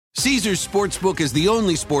Caesars Sportsbook is the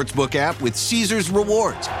only sportsbook app with Caesars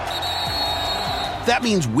Rewards. That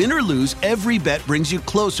means win or lose, every bet brings you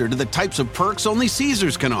closer to the types of perks only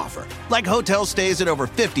Caesars can offer, like hotel stays at over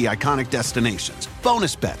 50 iconic destinations,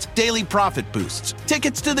 bonus bets, daily profit boosts,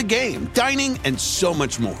 tickets to the game, dining, and so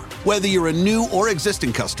much more. Whether you're a new or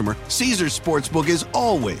existing customer, Caesars Sportsbook is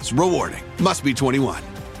always rewarding. Must be 21.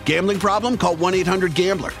 Gambling problem? Call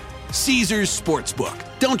 1-800-GAMBLER. Caesars Sportsbook.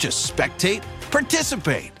 Don't just spectate,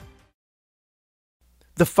 participate.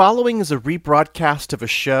 The following is a rebroadcast of a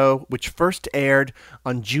show which first aired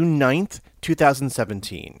on June 9th,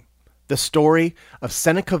 2017. The story of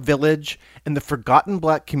Seneca Village and the forgotten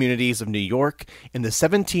black communities of New York in the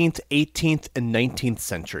 17th, 18th, and 19th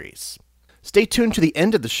centuries. Stay tuned to the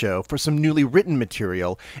end of the show for some newly written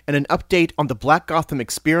material and an update on the Black Gotham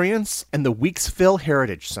experience and the Weeksville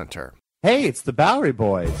Heritage Center. Hey, it's the Bowery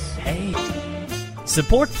Boys. Hey.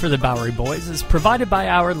 Support for the Bowery Boys is provided by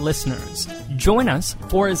our listeners. Join us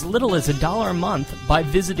for as little as $1 a month by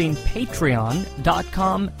visiting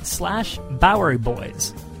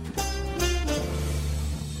patreon.com/BoweryBoys.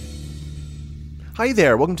 Hi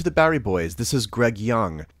there, welcome to the Bowery Boys. This is Greg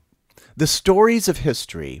Young. The stories of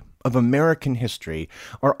history, of American history,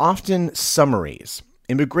 are often summaries.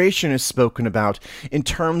 Immigration is spoken about in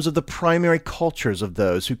terms of the primary cultures of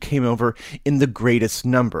those who came over in the greatest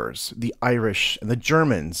numbers, the Irish and the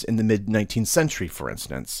Germans in the mid-19th century, for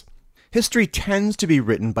instance. History tends to be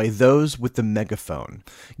written by those with the megaphone,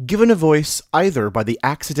 given a voice either by the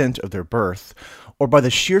accident of their birth or by the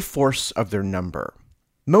sheer force of their number.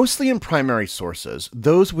 Mostly in primary sources,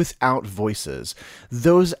 those without voices,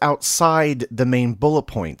 those outside the main bullet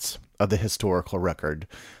points of the historical record,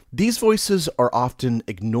 these voices are often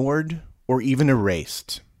ignored or even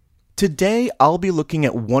erased. Today, I'll be looking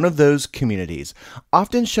at one of those communities,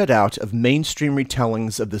 often shut out of mainstream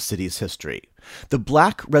retellings of the city's history, the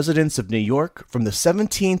black residents of New York from the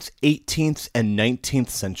 17th, 18th, and 19th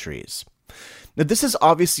centuries. Now, this is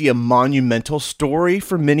obviously a monumental story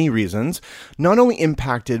for many reasons, not only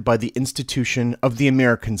impacted by the institution of the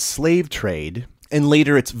American slave trade, and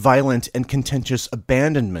later its violent and contentious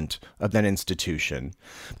abandonment of that institution,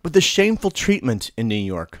 but the shameful treatment in New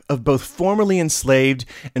York of both formerly enslaved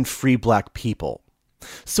and free black people.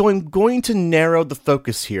 So I'm going to narrow the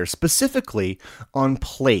focus here specifically on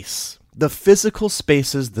place, the physical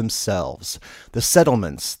spaces themselves, the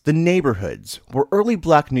settlements, the neighborhoods where early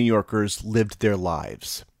black New Yorkers lived their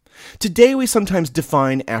lives. Today we sometimes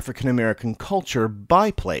define African American culture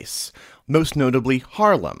by place, most notably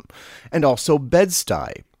Harlem, and also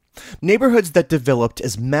Bed-Stuy, neighborhoods that developed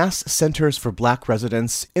as mass centers for black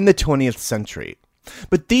residents in the 20th century.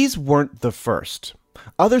 But these weren't the first.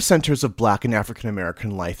 Other centers of black and African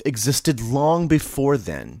American life existed long before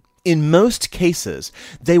then. In most cases,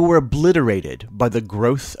 they were obliterated by the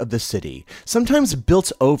growth of the city, sometimes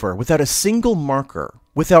built over without a single marker,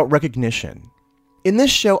 without recognition. In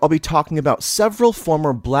this show, I'll be talking about several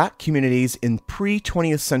former black communities in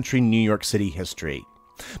pre-20th century New York City history.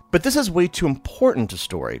 But this is way too important a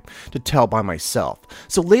story to tell by myself,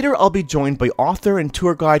 so later I'll be joined by author and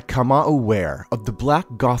tour guide Kamau Ware of the Black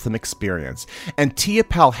Gotham Experience and Tia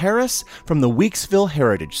Powell-Harris from the Weeksville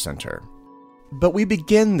Heritage Center. But we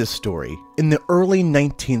begin this story in the early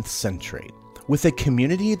 19th century with a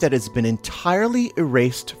community that has been entirely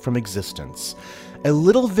erased from existence. A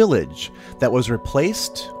little village that was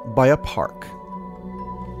replaced by a park.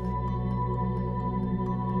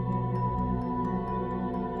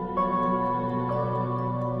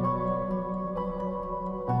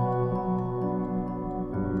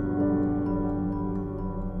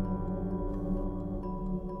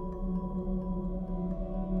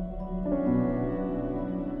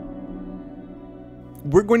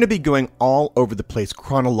 We're going to be going all over the place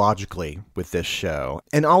chronologically with this show,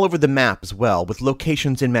 and all over the map as well, with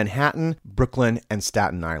locations in Manhattan, Brooklyn, and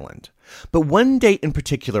Staten Island. But one date in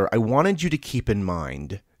particular I wanted you to keep in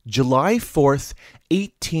mind, July 4th,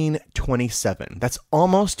 1827. That's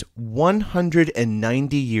almost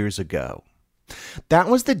 190 years ago. That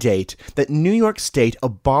was the date that New York State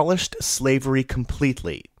abolished slavery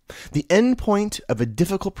completely. The end point of a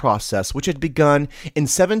difficult process which had begun in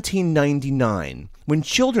 1799, when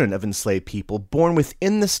children of enslaved people born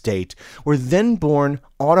within the state were then born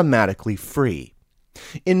automatically free.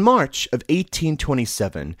 In March of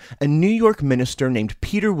 1827, a New York minister named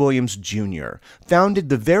Peter Williams, Jr. founded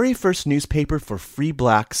the very first newspaper for free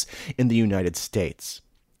blacks in the United States.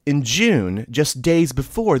 In June, just days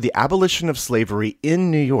before the abolition of slavery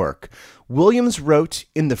in New York, Williams wrote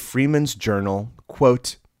in the Freeman's Journal,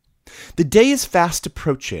 quote, "The day is fast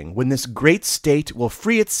approaching when this great state will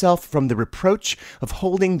free itself from the reproach of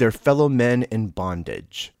holding their fellow men in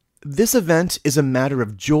bondage." This event is a matter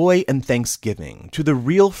of joy and thanksgiving to the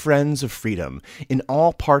real friends of freedom in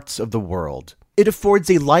all parts of the world. It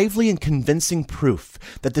affords a lively and convincing proof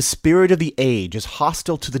that the spirit of the age is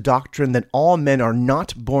hostile to the doctrine that all men are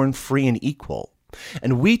not born free and equal.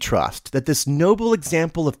 And we trust that this noble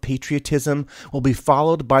example of patriotism will be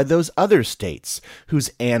followed by those other states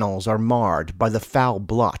whose annals are marred by the foul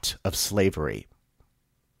blot of slavery.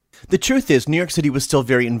 The truth is, New York City was still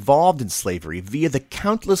very involved in slavery via the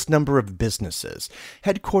countless number of businesses,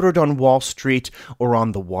 headquartered on Wall Street or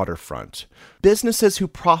on the waterfront. Businesses who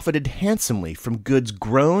profited handsomely from goods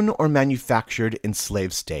grown or manufactured in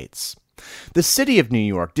slave states. The city of New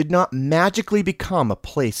York did not magically become a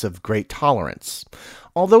place of great tolerance,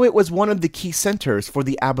 although it was one of the key centers for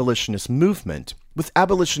the abolitionist movement, with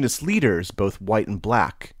abolitionist leaders both white and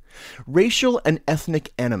black. Racial and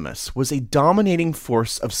ethnic animus was a dominating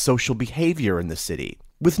force of social behavior in the city,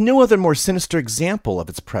 with no other more sinister example of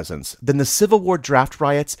its presence than the Civil War draft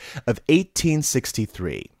riots of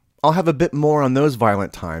 1863. I'll have a bit more on those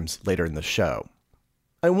violent times later in the show.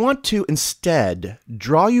 I want to instead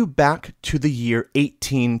draw you back to the year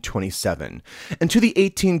 1827, and to the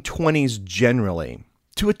 1820s generally,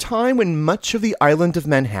 to a time when much of the island of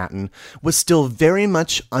Manhattan was still very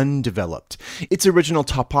much undeveloped, its original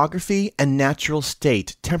topography and natural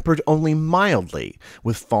state tempered only mildly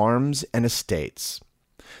with farms and estates.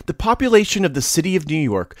 The population of the city of New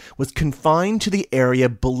York was confined to the area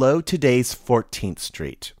below today's 14th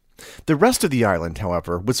Street. The rest of the island,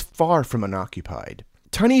 however, was far from unoccupied.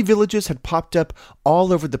 Tiny villages had popped up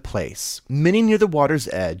all over the place, many near the water's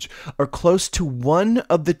edge, or close to one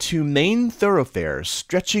of the two main thoroughfares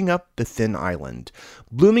stretching up the thin island,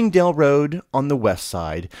 Bloomingdale Road on the west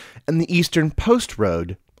side, and the Eastern Post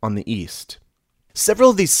Road on the east. Several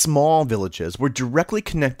of these small villages were directly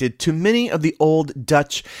connected to many of the old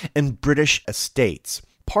Dutch and British estates,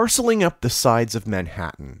 parceling up the sides of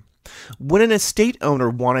Manhattan. When an estate owner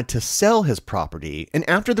wanted to sell his property, and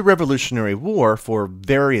after the Revolutionary War, for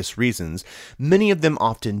various reasons, many of them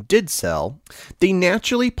often did sell, they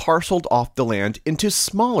naturally parceled off the land into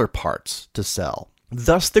smaller parts to sell.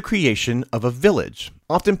 Thus the creation of a village,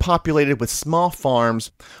 often populated with small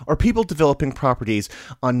farms or people developing properties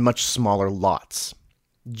on much smaller lots.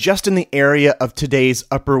 Just in the area of today's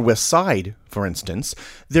Upper West Side, for instance,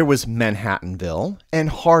 there was Manhattanville and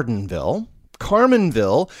Hardenville,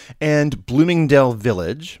 Carmenville and Bloomingdale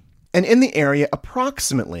Village, and in the area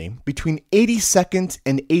approximately between 82nd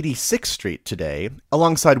and 86th Street today,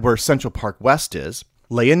 alongside where Central Park West is,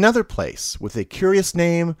 lay another place with a curious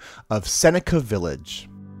name of Seneca Village.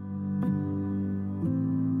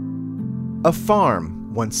 A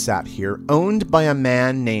farm once sat here, owned by a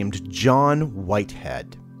man named John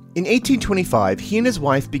Whitehead. In 1825, he and his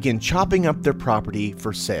wife began chopping up their property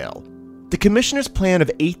for sale. The Commissioner's Plan of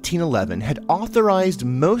 1811 had authorized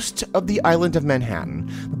most of the island of Manhattan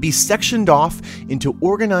be sectioned off into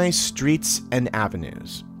organized streets and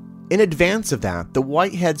avenues. In advance of that, the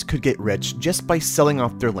Whiteheads could get rich just by selling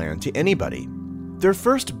off their land to anybody. Their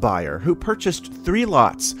first buyer, who purchased 3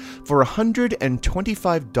 lots for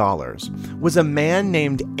 $125, was a man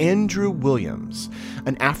named Andrew Williams,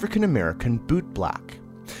 an African-American bootblack.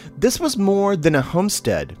 This was more than a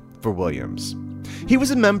homestead for Williams. He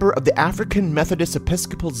was a member of the African Methodist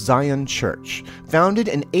Episcopal Zion Church, founded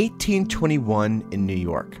in 1821 in New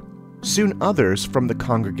York. Soon others from the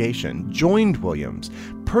congregation joined Williams,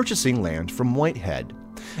 purchasing land from Whitehead.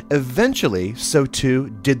 Eventually, so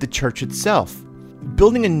too did the church itself,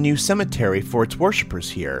 building a new cemetery for its worshippers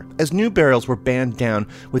here, as new burials were banned down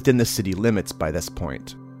within the city limits by this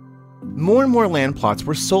point. More and more land plots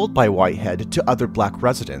were sold by Whitehead to other black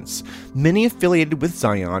residents, many affiliated with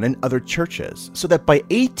Zion and other churches, so that by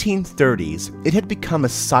 1830s it had become a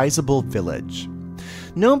sizable village.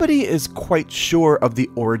 Nobody is quite sure of the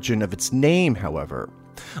origin of its name, however.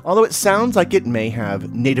 Although it sounds like it may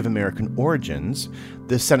have Native American origins,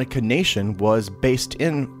 the Seneca Nation was based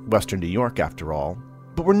in western New York after all,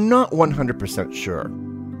 but we're not 100% sure.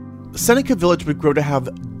 Seneca Village would grow to have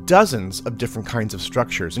dozens of different kinds of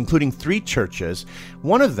structures, including 3 churches,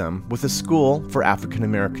 one of them with a school for African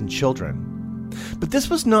American children. But this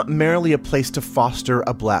was not merely a place to foster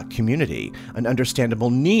a black community, an understandable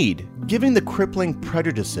need, given the crippling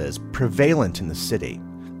prejudices prevalent in the city.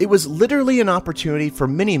 It was literally an opportunity for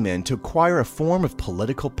many men to acquire a form of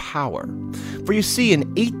political power. For you see, in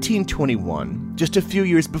 1821, just a few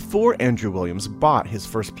years before Andrew Williams bought his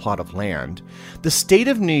first plot of land, the state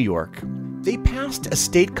of New York, they passed a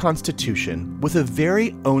state constitution with a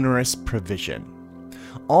very onerous provision.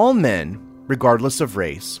 All men, regardless of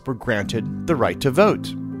race, were granted the right to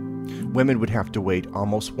vote. Women would have to wait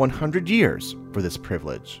almost 100 years for this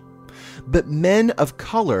privilege. But men of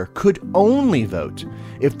color could only vote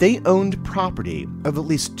if they owned property of at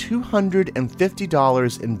least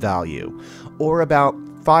 $250 in value, or about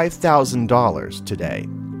 $5,000 today.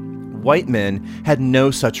 White men had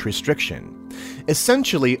no such restriction.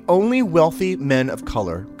 Essentially, only wealthy men of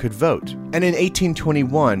color could vote. And in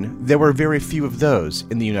 1821, there were very few of those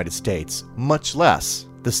in the United States, much less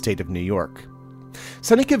the state of New York.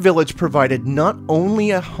 Seneca Village provided not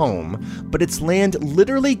only a home, but its land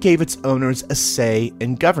literally gave its owners a say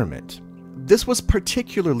in government. This was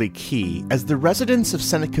particularly key, as the residents of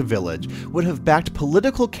Seneca Village would have backed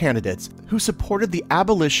political candidates who supported the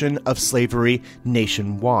abolition of slavery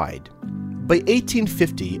nationwide. By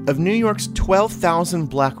 1850, of New York's 12,000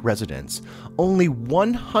 black residents, only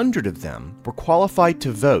 100 of them were qualified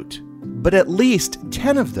to vote, but at least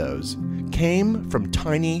 10 of those came from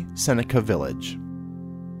tiny Seneca Village.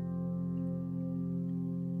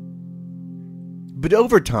 But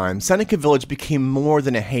over time, Seneca Village became more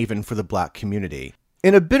than a haven for the black community.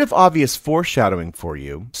 In a bit of obvious foreshadowing for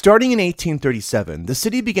you, starting in 1837, the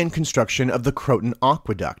city began construction of the Croton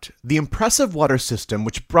Aqueduct, the impressive water system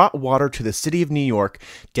which brought water to the city of New York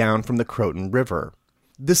down from the Croton River.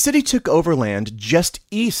 The city took over land just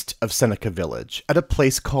east of Seneca Village at a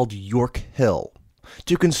place called York Hill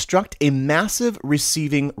to construct a massive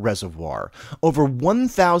receiving reservoir, over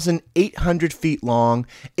 1,800 feet long,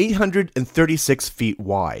 836 feet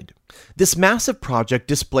wide. This massive project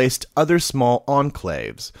displaced other small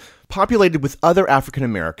enclaves, populated with other African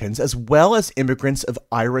Americans as well as immigrants of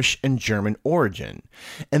Irish and German origin,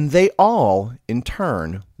 and they all, in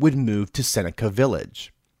turn, would move to Seneca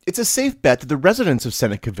Village. It's a safe bet that the residents of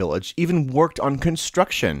Seneca Village even worked on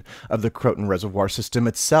construction of the Croton Reservoir system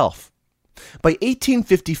itself. By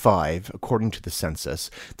 1855, according to the census,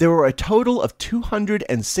 there were a total of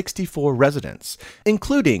 264 residents,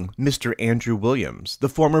 including Mr. Andrew Williams, the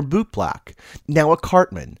former bootblack, now a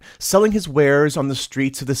cartman, selling his wares on the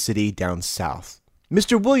streets of the city down south.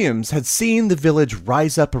 Mr. Williams had seen the village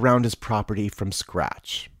rise up around his property from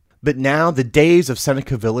scratch. But now the days of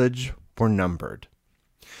Seneca Village were numbered.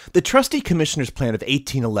 The Trustee Commissioner's Plan of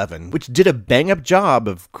 1811, which did a bang-up job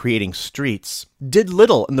of creating streets, did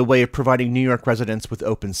little in the way of providing New York residents with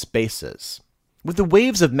open spaces. With the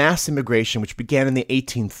waves of mass immigration which began in the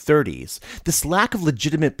 1830s, this lack of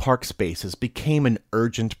legitimate park spaces became an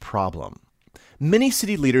urgent problem. Many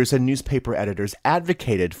city leaders and newspaper editors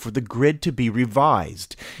advocated for the grid to be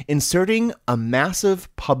revised, inserting a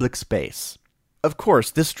massive public space. Of course,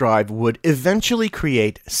 this drive would eventually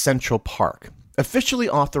create Central Park, officially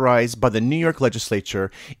authorized by the New York legislature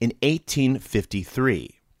in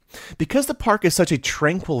 1853. Because the park is such a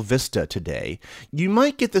tranquil vista today, you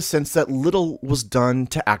might get the sense that little was done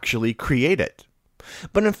to actually create it.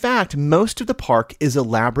 But in fact, most of the park is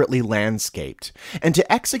elaborately landscaped, and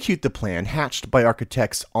to execute the plan hatched by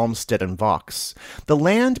architects Olmsted and Vaux, the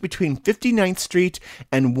land between 59th Street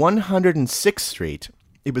and 106th Street,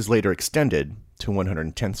 it was later extended to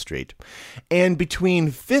 110th Street, and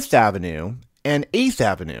between 5th Avenue and 8th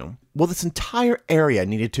Avenue, well, this entire area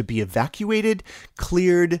needed to be evacuated,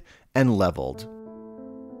 cleared, and leveled.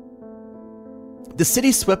 The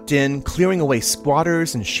city swept in, clearing away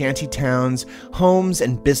squatters and shanty towns, homes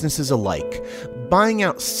and businesses alike, buying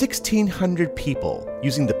out 1,600 people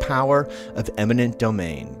using the power of eminent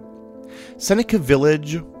domain. Seneca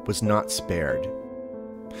Village was not spared.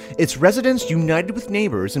 Its residents united with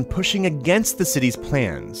neighbors in pushing against the city's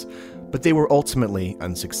plans, but they were ultimately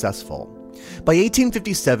unsuccessful. By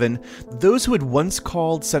 1857, those who had once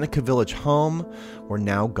called Seneca Village home were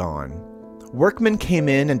now gone. Workmen came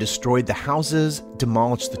in and destroyed the houses,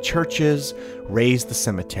 demolished the churches, razed the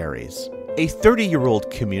cemeteries. A 30-year-old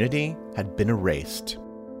community had been erased.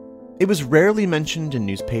 It was rarely mentioned in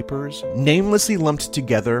newspapers, namelessly lumped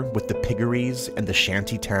together with the piggeries and the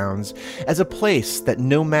shanty towns as a place that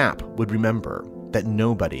no map would remember, that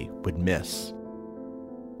nobody would miss.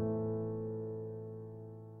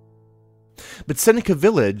 But Seneca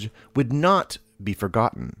Village would not be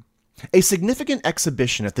forgotten. A significant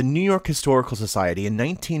exhibition at the New York Historical Society in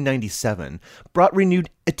 1997 brought renewed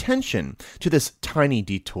attention to this tiny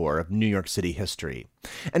detour of New York City history.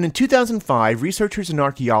 And in 2005, researchers and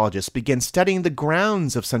archaeologists began studying the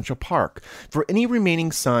grounds of Central Park for any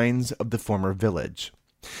remaining signs of the former village.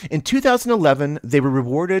 In 2011, they were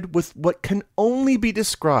rewarded with what can only be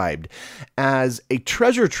described as a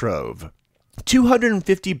treasure trove.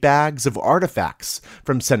 250 bags of artifacts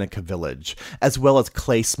from Seneca Village, as well as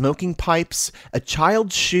clay smoking pipes, a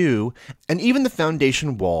child's shoe, and even the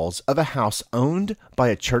foundation walls of a house owned by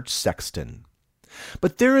a church sexton.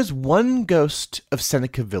 But there is one ghost of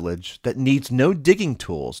Seneca Village that needs no digging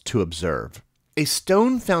tools to observe. a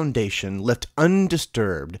stone foundation left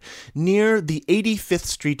undisturbed near the 85th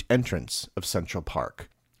Street entrance of Central Park.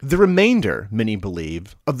 The remainder, many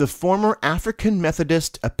believe, of the former African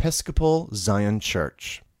Methodist Episcopal Zion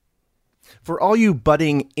Church. For all you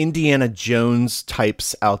budding Indiana Jones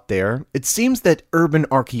types out there, it seems that urban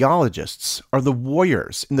archaeologists are the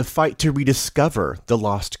warriors in the fight to rediscover the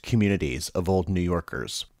lost communities of old New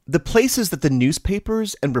Yorkers. The places that the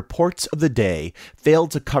newspapers and reports of the day failed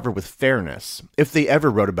to cover with fairness, if they ever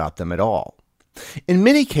wrote about them at all. In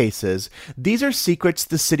many cases, these are secrets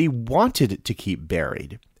the city wanted to keep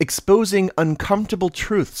buried, exposing uncomfortable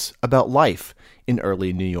truths about life in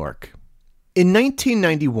early New York. In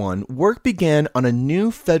 1991, work began on a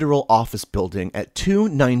new federal office building at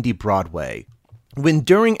 290 Broadway, when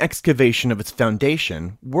during excavation of its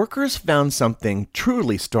foundation, workers found something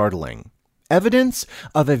truly startling. Evidence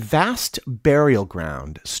of a vast burial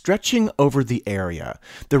ground stretching over the area,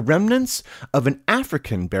 the remnants of an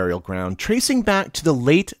African burial ground tracing back to the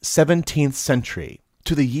late 17th century,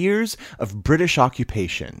 to the years of British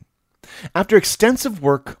occupation. After extensive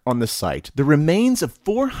work on the site, the remains of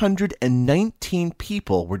 419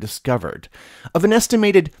 people were discovered, of an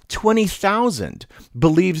estimated 20,000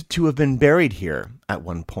 believed to have been buried here at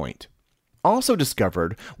one point. Also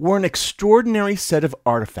discovered were an extraordinary set of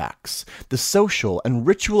artifacts, the social and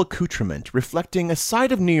ritual accoutrement reflecting a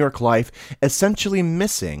side of New York life essentially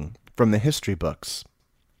missing from the history books.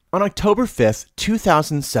 On October 5,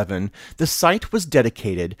 2007, the site was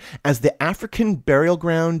dedicated as the African Burial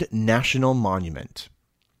Ground National Monument.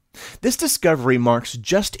 This discovery marks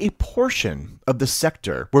just a portion of the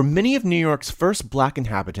sector where many of New York's first black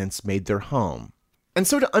inhabitants made their home. And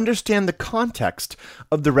so to understand the context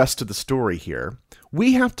of the rest of the story here,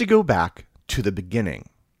 we have to go back to the beginning.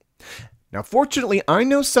 Now, fortunately, I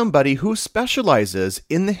know somebody who specializes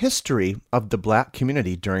in the history of the black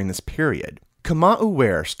community during this period. Kamau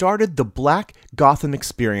Ware started the Black Gotham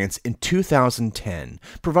Experience in 2010,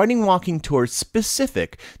 providing walking tours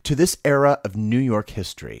specific to this era of New York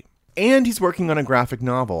history. And he's working on a graphic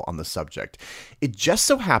novel on the subject. It just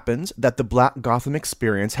so happens that the Black Gotham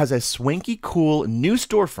Experience has a swanky, cool new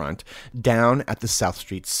storefront down at the South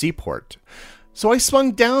Street Seaport. So I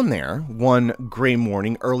swung down there one gray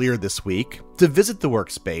morning earlier this week to visit the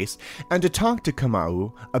workspace and to talk to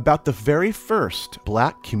Kamau about the very first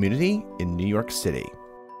black community in New York City.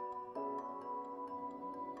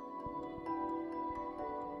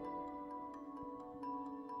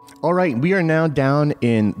 All right, we are now down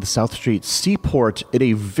in the South Street Seaport at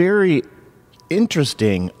a very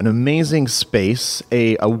interesting, an amazing space,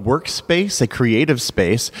 a workspace, a creative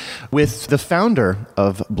space with the founder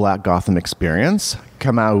of Black Gotham Experience,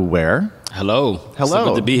 Kamau Ware. Hello. Hello. So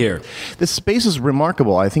good to be here. This space is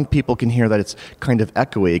remarkable. I think people can hear that it's kind of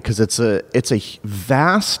echoey because it's a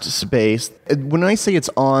vast space. When I say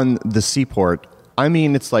it's on the seaport, I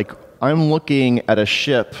mean it's like I'm looking at a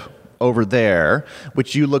ship over there,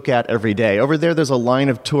 which you look at every day. Over there's a line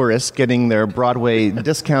of tourists getting their Broadway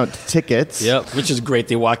discount tickets. Yep, which is great.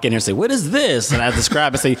 They walk in here and say, "What is this?" And I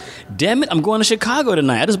describe it and say, "Damn it, I'm going to Chicago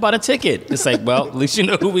tonight. I just bought a ticket." It's like, well, at least you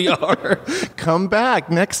know who we are. Come back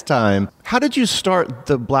next time. How did you start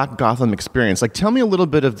the Black Gotham Experience? Like, tell me a little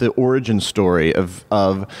bit of the origin story of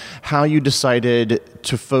how you decided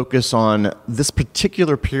to focus on this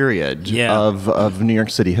particular period of New York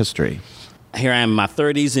City history. Here I am in my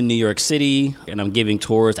 30s in New York City, and I'm giving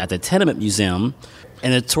tours at the Tenement Museum.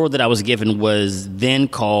 And the tour that I was given was then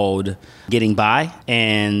called Getting By,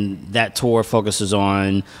 and that tour focuses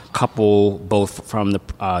on a couple both from the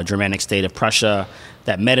Germanic state of Prussia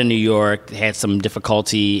that met in New York, had some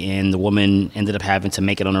difficulty, and the woman ended up having to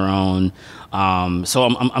make it on her own. So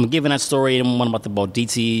I'm giving that story, and one about the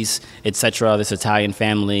Bolditis, etc., this Italian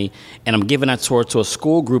family, and I'm giving that tour to a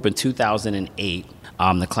school group in 2008.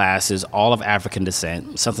 The class is all of African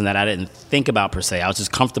descent, something that I didn't think about per se. I was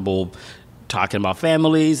just comfortable talking about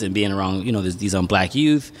families and being around, these black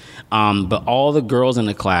youth. But all the girls in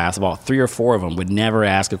the class, about 3 or 4 of them, would never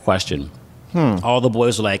ask a question. All the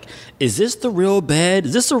boys were like, "Is this the real bed?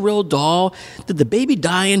 Is this a real doll? Did the baby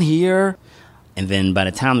die in here?" And then by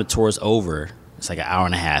the time the tour's over, it's like an hour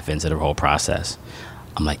and a half into the whole process.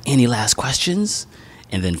 I'm like, "Any last questions?"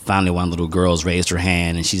 And then finally one of the little girls raised her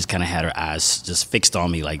hand, and she just kind of had her eyes just fixed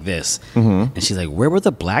on me like this. Mm-hmm. And she's like, "Where were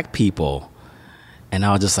the black people?" And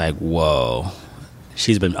I was just like, whoa.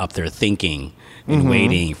 She's been up there thinking and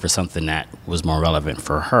waiting for something that was more relevant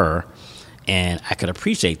for her. And I could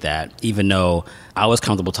appreciate that, even though I was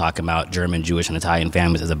comfortable talking about German, Jewish, and Italian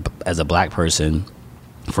families as a black person.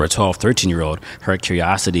 for a 12, 13-year-old, her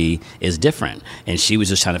curiosity is different. And she was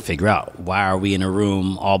just trying to figure out, why are we in a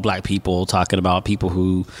room, all black people, talking about people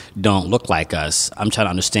who don't look like us? I'm trying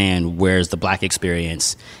to understand, where's the black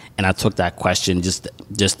experience? And I took that question, just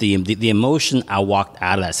the emotion I walked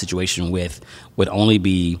out of that situation with would only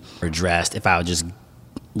be addressed if I just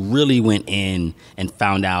really went in and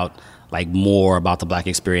found out like more about the black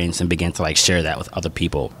experience and began to like share that with other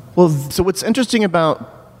people. Well, so what's interesting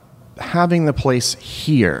about having the place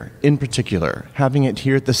here in particular, having it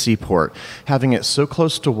here at the seaport, having it so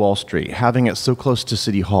close to Wall Street, having it so close to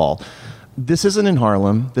City Hall, this isn't in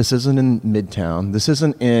Harlem, this isn't in Midtown, this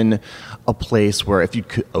isn't in a place where if you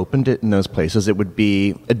opened it in those places, it would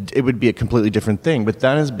be a completely different thing. But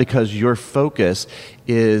that is because your focus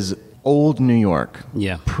is old New York.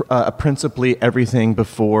 Yeah. Principally everything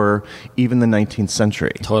before even the 19th century.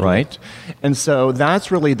 Totally. Right? And so that's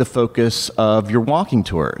really the focus of your walking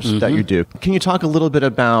tours that you do. Can you talk a little bit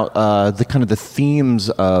about the kind of the themes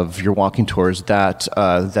of your walking tours that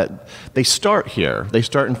they start here? They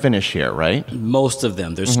start and finish here, right? Most of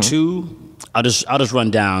them. There's two. I'll just run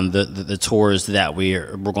down the tours that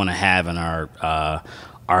we're going to have in our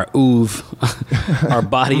our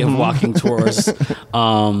body of walking tours.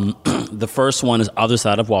 The first one is Other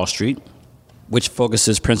Side of Wall Street, which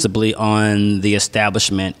focuses principally on the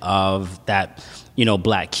establishment of that,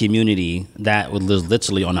 black community that was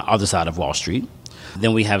literally on the other side of Wall Street.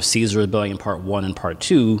 Then we have Caesar Rebellion Part 1 and Part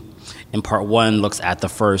 2. And Part 1 looks at the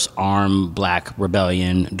first armed black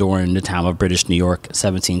rebellion during the time of British New York,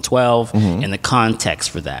 1712, and the context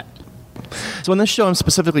for that. So in this show, I'm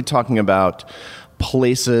specifically talking about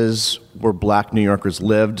places where black New Yorkers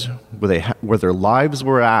lived, where their lives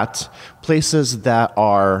were at, places that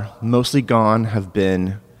are mostly gone, have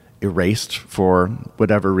been erased for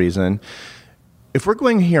whatever reason. If we're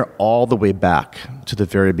going here all the way back to the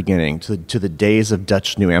very beginning, to the days of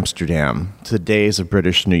Dutch New Amsterdam, to the days of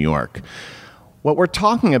British New York, what we're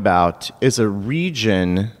talking about is a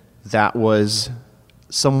region that was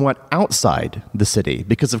somewhat outside the city.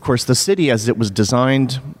 Because, of course, the city, as it was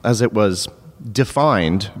designed, as it was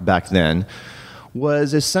defined back then,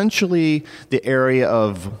 was essentially the area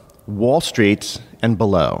of Wall Street and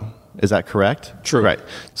below. Is that correct? True. Right.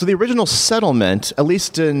 So the original settlement, at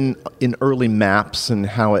least in early maps and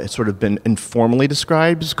how it's sort of been informally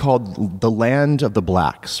described, is called the Land of the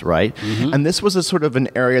Blacks, right? And this was a sort of an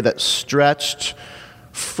area that stretched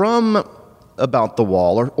from about the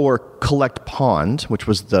wall, or Collect Pond, which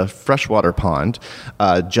was the freshwater pond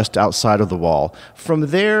just outside of the wall. From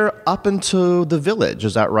there up into the village,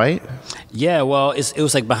 is that right? Yeah, well, it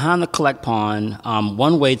was like behind the Collect Pond.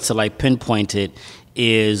 One way to like pinpoint it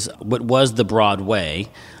is what was the Broadway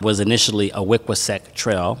was initially a Wickwasek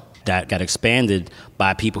Trail that got expanded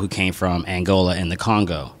by people who came from Angola and the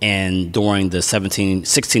Congo. And during the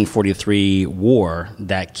 1643 war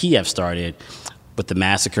that Kiev started, with the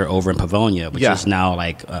massacre over in Pavonia, which is now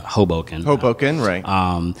like Hoboken. Hoboken, right.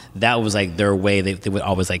 That was like their way. They would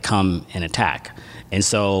always like come and attack. And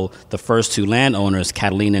so the first two landowners,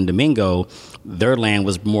 Catalina and Domingo, their land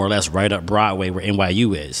was more or less right up Broadway where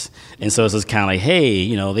NYU is. And so it's just kind of like,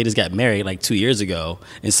 hey, they just got married like 2 years ago.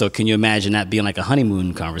 And so can you imagine that being like a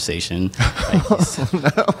honeymoon conversation?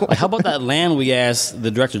 Like, how about that land we asked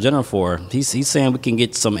the director general for? He's saying we can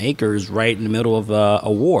get some acres right in the middle of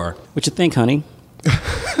a war. What you think, honey?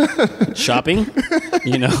 Shopping,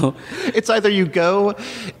 It's either you go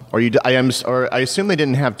or you. I assume they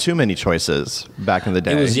didn't have too many choices back in the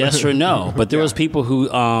day. It was yes or no, but there was people who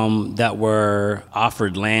that were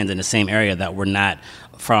offered land in the same area that were not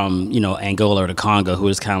from Angola or the Congo, who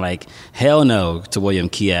was kind of like hell no to William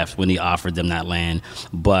Kiev when he offered them that land.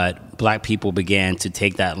 But black people began to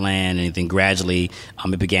take that land, and then gradually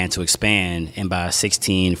it began to expand. And by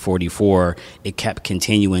 1644, it kept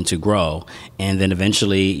continuing to grow. And then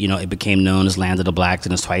eventually, it became known as Land of the Blacks,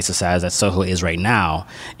 and it's twice the size that Soho is right now.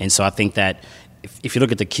 And so I think that if you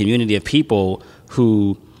look at the community of people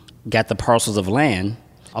who got the parcels of land,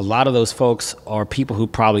 a lot of those folks are people who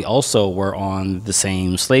probably also were on the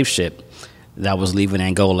same slave ship that was leaving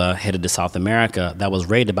Angola, headed to South America, that was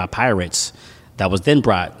raided by pirates, that was then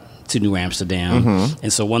brought to New Amsterdam.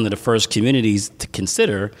 And so one of the first communities to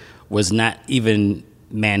consider was not even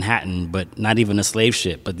Manhattan, but not even a slave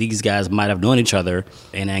ship. But these guys might have known each other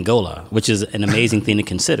in Angola, which is an amazing thing to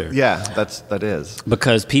consider. Yeah, that is.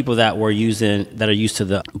 Because people that are used to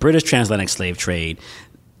the British transatlantic slave trade,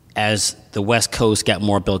 as the West Coast got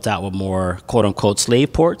more built out with more quote-unquote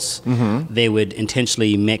slave ports, they would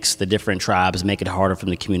intentionally mix the different tribes, make it harder for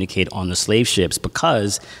them to communicate on the slave ships,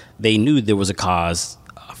 because they knew there was a cause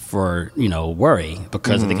for, worry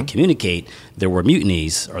because if they could communicate, there were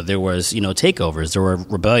mutinies or there was, takeovers, there were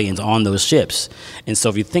rebellions on those ships. And so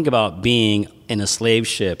if you think about being in a slave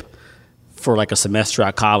ship for like a semester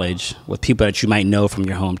at college with people that you might know from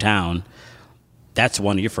your hometown, that's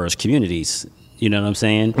one of your first communities. You know what I'm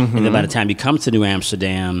saying? And then by the time you come to New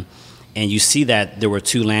Amsterdam and you see that there were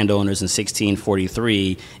 2 landowners in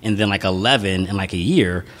 1643 and then like 11 in like a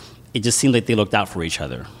year, it just seemed like they looked out for each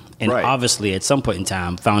other. And obviously at some point in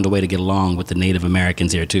time found a way to get along with the Native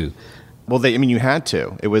Americans here too. Well, you had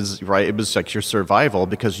to. It was It was like your survival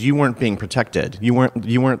because you weren't being protected. You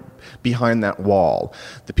weren't behind that wall.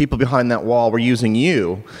 The people behind that wall were using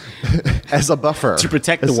you as a buffer to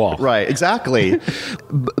protect the wall. Right, exactly.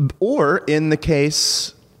 Or in the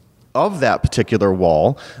case of that particular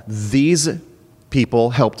wall, these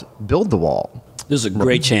people helped build the wall. There's a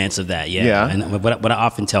great chance of that. Yeah. And what I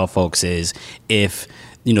often tell folks is if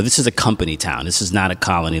this is a company town. This is not a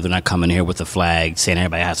colony. They're not coming here with a flag saying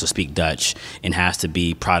everybody has to speak Dutch and has to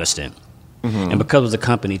be Protestant. And because it was a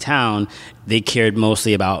company town, they cared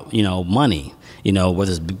mostly about, money.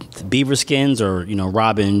 Whether it's beaver skins or,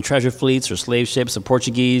 robbing treasure fleets or slave ships of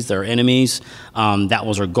Portuguese, their enemies, that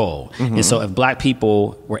was their goal. And so if black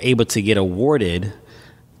people were able to get awarded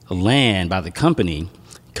land by the company,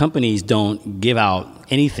 companies don't give out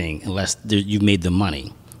anything unless you've made them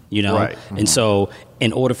money. Right. And so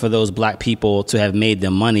in order for those black people to have made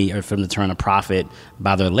them money or for them to turn a profit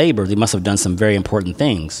by their labor, they must have done some very important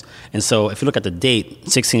things. And so if you look at the date,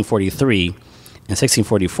 1643 and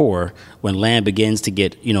 1644, when land begins to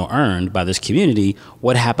get, earned by this community,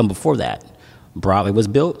 what happened before that? Broadway was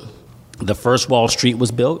built. The first Wall Street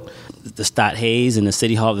was built. The Stott Hayes and the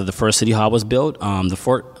City Hall, the first City Hall was built. The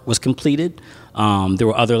fort was completed. There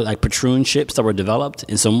were other like patroon ships that were developed.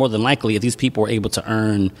 And so more than likely, if these people were able to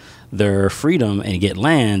earn their freedom and get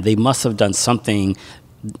land, they must have done some kind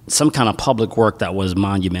of public work that was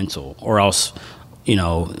monumental, or else,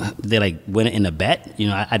 they like win it in a bet.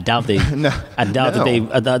 I doubt they. I doubt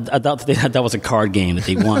that that was a card game that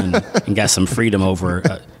they won and got some freedom over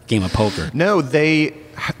a game of poker. No, they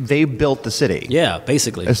built the city. Yeah,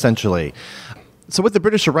 basically. Essentially. So with the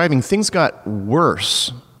British arriving, things got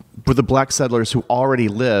worse for the black settlers who already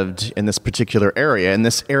lived in this particular area, in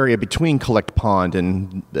this area between Collect Pond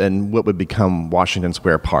and what would become Washington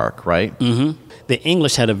Square Park, right? Mm-hmm. The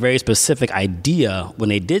English had a very specific idea when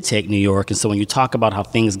they did take New York, and so when you talk about how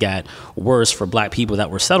things got worse for black people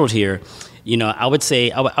that were settled here, I would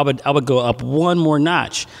say I would go up one more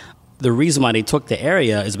notch. The reason why they took the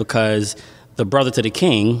area is because the brother to the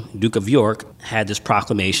king, Duke of York, had this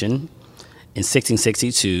proclamation in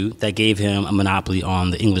 1662 that gave him a monopoly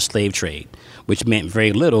on the English slave trade, which meant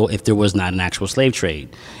very little if there was not an actual slave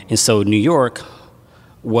trade. And so New York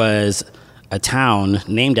was a town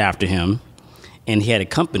named after him, and he had a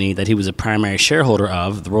company that he was a primary shareholder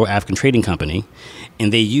of, the Royal African Trading Company,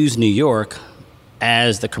 and they used New York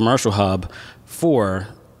as the commercial hub for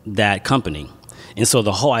that company. And so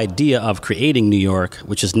the whole idea of creating New York,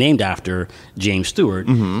 which is named after James Stewart,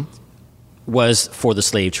 was for the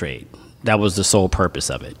slave trade. That was the sole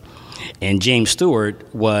purpose of it. And James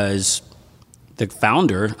Stewart was the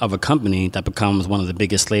founder of a company that becomes one of the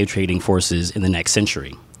biggest slave trading forces in the next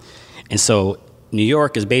century. And so New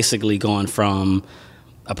York is basically going from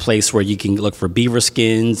a place where you can look for beaver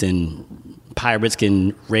skins and pirates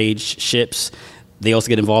can raid ships. They also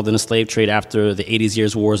get involved in the slave trade after the 80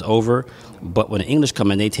 Years' War is over. But when the English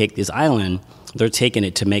come in, they take this island, they're taking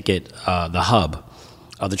it to make it the hub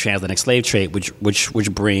of the transatlantic slave trade,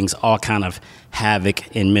 which brings all kind of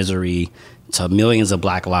havoc and misery to millions of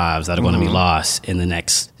black lives that are going to be lost in the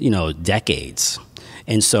next, decades.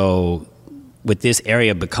 And so what this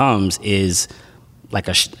area becomes is like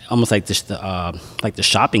almost like the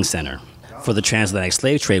shopping center for the transatlantic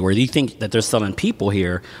slave trade, where you think that they're selling people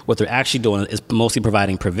here. What they're actually doing is mostly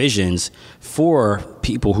providing provisions for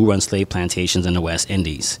people who run slave plantations in the West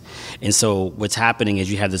Indies. And so what's happening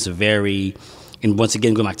is you have this and once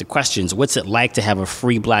again, going back to questions, what's it like to have a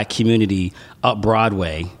free black community up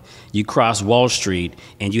Broadway? You cross Wall Street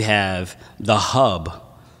and you have the hub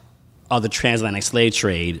of the transatlantic slave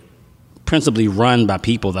trade, principally run by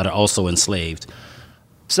people that are also enslaved.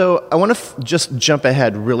 So I want to just jump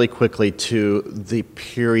ahead really quickly to the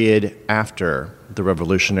period after the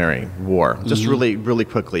Revolutionary War, just really, really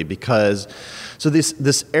quickly, because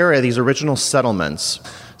this area, these original settlements,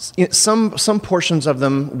 some portions of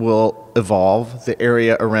them will evolve. The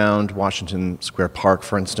area around Washington Square Park,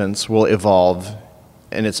 for instance, will evolve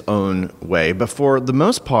in its own way. But for the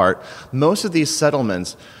most part, most of these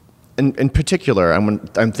settlements in particular,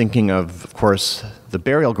 I'm thinking of course, the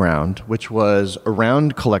burial ground, which was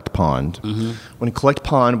around Collect Pond. When Collect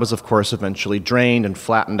Pond was, of course, eventually drained and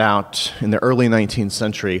flattened out in the early 19th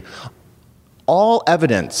century, all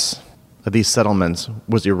evidence of these settlements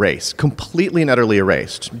was erased, completely and utterly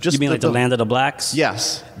erased. You mean like the land of the blacks?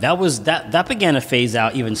 Yes. That began to phase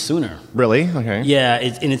out even sooner. Really? Okay. Yeah,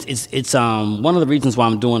 it's one of the reasons why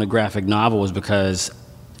I'm doing a graphic novel is because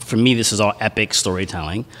for me this is all epic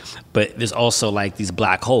storytelling, but there's also like these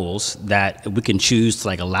black holes that we can choose to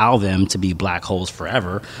like allow them to be black holes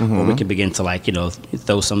forever, or we can begin to like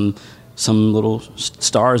throw some little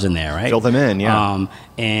stars in there, right? Fill them in, yeah.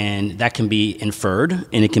 And that can be inferred,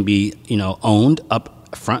 and it can be, owned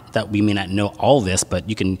up front that we may not know all this, but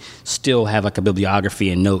you can still have like a bibliography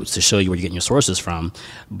and notes to show you where you're getting your sources from.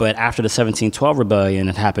 But after the 1712 rebellion,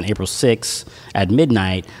 it happened April 6th at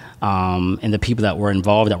midnight, and the people that were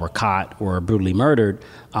involved that were caught were brutally murdered.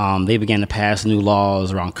 They began to pass new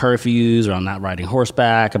laws around curfews, around not riding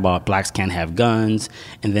horseback, about blacks can't have guns.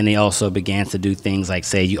 And then they also began to do things like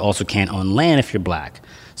say you also can't own land if you're black.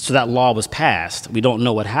 So that law was passed. We don't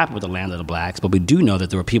know what happened with the land of the blacks, but we do know that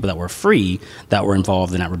there were people that were free that were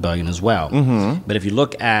involved in that rebellion as well. But if you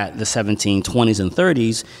look at the 1720s and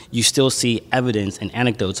 30s, you still see evidence and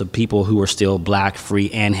anecdotes of people who were still black, free,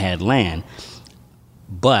 and had land.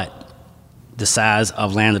 But the size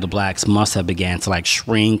of land of the blacks must have began to like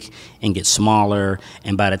shrink and get smaller.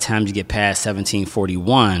 And by the time you get past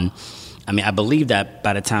 1741, I believe that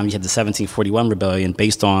by the time you had the 1741 rebellion,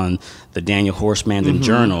 based on the Daniel Horseman's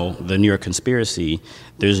journal, the New York Conspiracy,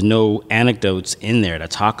 there's no anecdotes in there that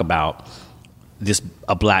talk about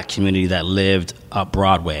a black community that lived up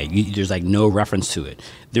Broadway. There's like no reference to it.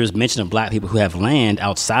 There's mention of black people who have land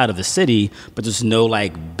outside of the city, but there's no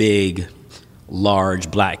like big, large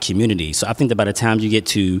black community. So I think that by the time you get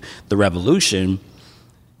to the Revolution,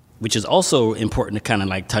 which is also important to kind of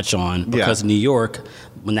like touch on, because in New York,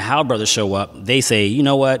 when the Howe brothers show up, they say, you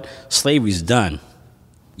know what, slavery's done.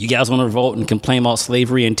 You guys want to revolt and complain about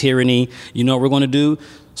slavery and tyranny? You know what we're going to do?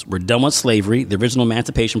 So we're done with slavery. The original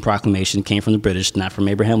Emancipation Proclamation came from the British, not from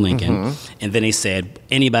Abraham Lincoln. And then they said,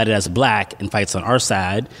 anybody that's black and fights on our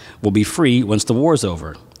side will be free once the war's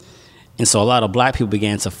over. And so a lot of black people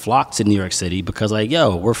began to flock to New York City because like,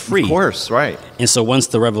 yo, we're free. Of course, right. And so once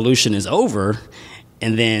the revolution is over,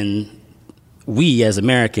 and then we as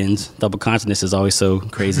Americans, double consciousness is always so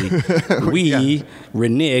crazy, we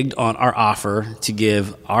reneged on our offer to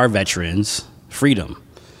give our veterans freedom.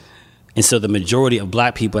 And so the majority of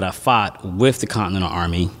black people that fought with the Continental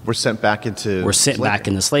Army were sent back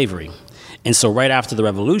into slavery. And so right after the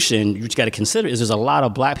revolution, what you got to consider is there's a lot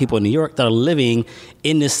of black people in New York that are living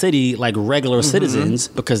in the city like regular citizens,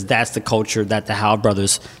 because that's the culture that the Howe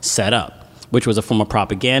brothers set up, which was a form of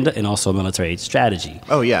propaganda and also a military strategy.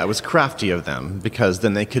 Oh, yeah, it was crafty of them, because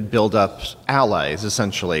then they could build up allies,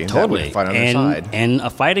 essentially, totally, that would fight on their side. And a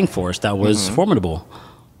fighting force that was formidable,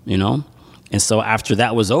 And so after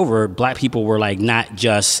that was over, black people were like not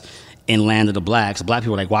just in land of the blacks. Black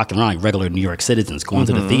people were like walking around like regular New York citizens, going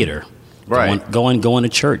to the theater. Right. Going to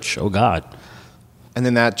church. Oh, God. And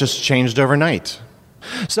then that just changed overnight.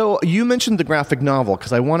 So you mentioned the graphic novel,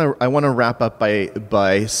 because I want to wrap up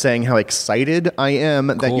by saying how excited I am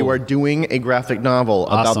that you are doing a graphic novel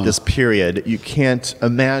about this period. You can't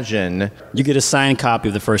imagine. You get a signed copy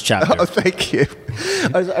of the first chapter. Oh, thank you.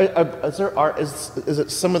 Is there art? Is it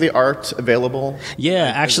some of the art available?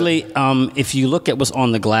 Yeah, actually, if you look at what's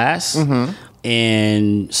on the glass,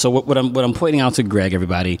 and so what I'm pointing out to Greg,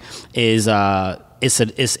 everybody, is it's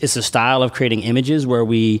a style of creating images where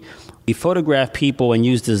we photograph people and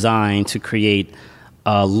use design to create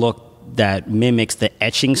a look that mimics the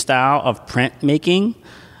etching style of printmaking,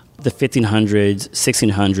 the 1500s,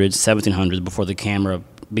 1600s, 1700s, before the camera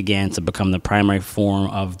began to become the primary form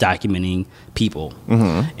of documenting people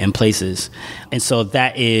and places. And so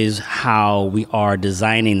that is how we are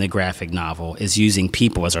designing the graphic novel, is using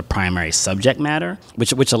people as our primary subject matter,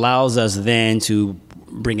 which allows us then to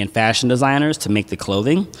bring in fashion designers to make the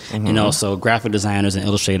clothing, and also graphic designers and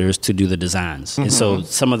illustrators to do the designs. And so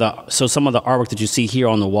some of the artwork that you see here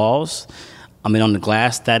on the walls, on the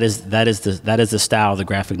glass, that is the style of the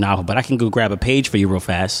graphic novel. But I can go grab a page for you real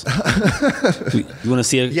fast. You want to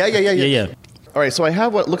see it? Yeah. All right, so I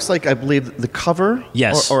have what looks like, I believe, the cover.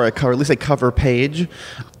 Yes. Or a cover, at least a cover page.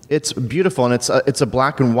 It's beautiful, and it's a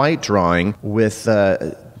black and white drawing with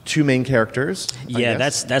two main characters. Yeah,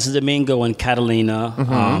 that's Domingo and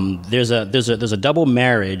Catalina. There's a double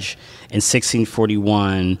marriage in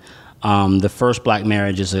 1641 The first black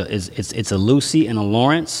marriage it's a Lucy and a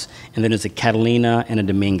Lawrence, and then there's a Catalina and a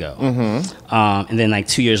Domingo. And then like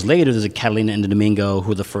 2 years later, there's a Catalina and a Domingo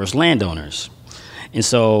who are the first landowners. And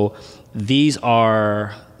so these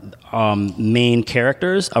are main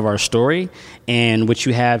characters of our story. And what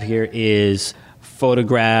you have here is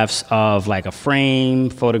photographs of like a frame,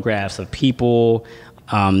 photographs of people.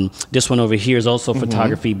 This one over here is also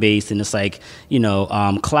photography based, and it's like,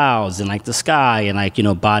 clouds and like the sky and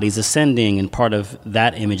like, bodies ascending. And part of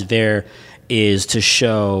that image there is to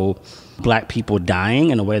show black people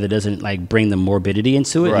dying in a way that doesn't like bring the morbidity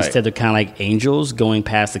into it. Right. Instead, they're kind of like angels going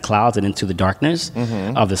past the clouds and into the darkness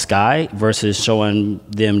of the sky, versus showing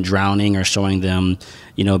them drowning or showing them,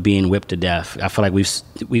 being whipped to death. I feel like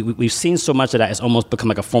we've seen so much of that, it's almost become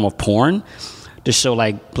like a form of porn to show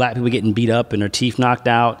like black people getting beat up and their teeth knocked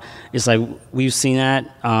out. It's like, we've seen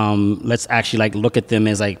that. Let's actually like look at them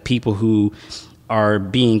as like people who are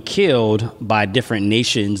being killed by different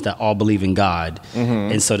nations that all believe in God.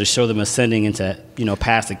 And so to show them ascending into,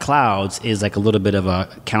 past the clouds is like a little bit of a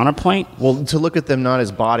counterpoint. Well, to look at them not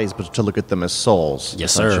as bodies, but to look at them as souls.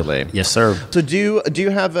 Yes, sir. Yes, sir. So do you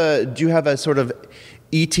have a sort of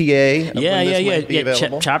ETA? Of when this might be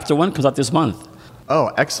available? Chapter 1 comes out this month. Oh,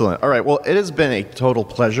 excellent. All right. Well, it has been a total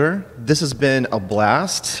pleasure. This has been a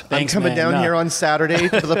blast. Thanks, I'm coming down here on Saturday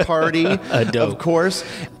for the party, of course.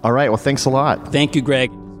 All right. Well, thanks a lot. Thank you, Greg.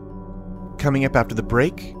 Coming up after the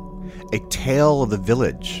break, a tale of the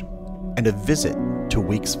village and a visit to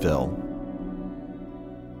Weeksville.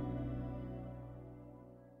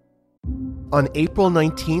 On April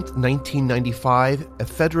 19th, 1995, a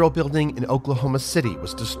federal building in Oklahoma City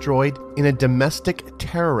was destroyed in a domestic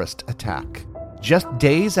terrorist attack. Just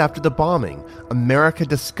days after the bombing, America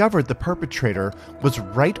discovered the perpetrator was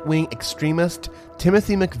right-wing extremist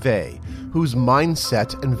Timothy McVeigh, whose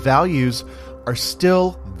mindset and values are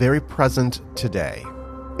still very present today.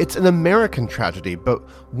 It's an American tragedy, but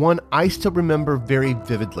one I still remember very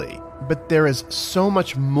vividly. But there is so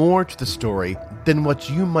much more to the story than what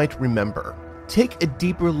you might remember. Take a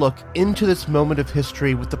deeper look into this moment of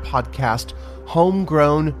history with the podcast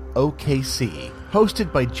Homegrown OKC,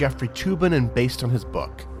 hosted by Jeffrey Toobin and based on his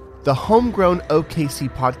book. The Homegrown OKC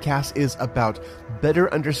podcast is about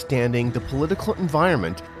better understanding the political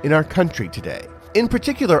environment in our country today. In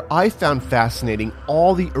particular, I found fascinating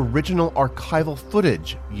all the original archival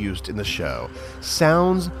footage used in the show,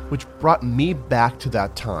 sounds which brought me back to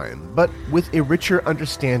that time, but with a richer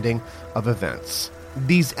understanding of events.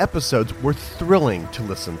 These episodes were thrilling to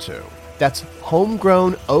listen to. That's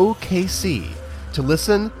Homegrown OKC. To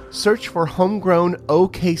listen, search for Homegrown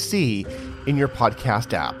OKC in your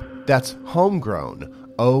podcast app. That's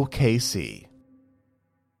Homegrown OKC.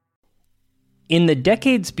 In the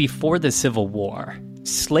decades before the Civil War,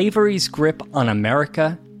 slavery's grip on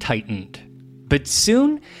America tightened. But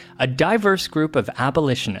soon, a diverse group of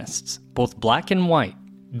abolitionists, both black and white,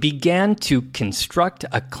 began to construct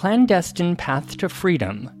a clandestine path to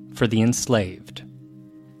freedom for the enslaved.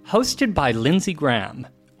 Hosted by Lindsey Graham,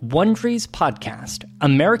 Wondery's podcast,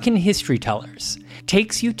 American History Tellers,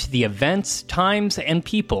 takes you to the events, times, and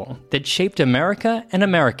people that shaped America and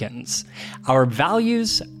Americans, our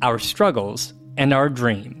values, our struggles, and our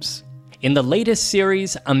dreams. In the latest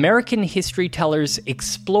series, American History Tellers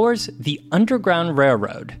explores the Underground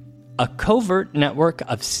Railroad, a covert network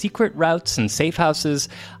of secret routes and safe houses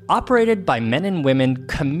operated by men and women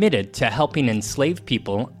committed to helping enslaved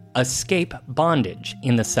people escape bondage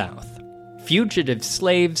in the South. Fugitive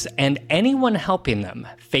slaves and anyone helping them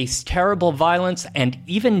face terrible violence and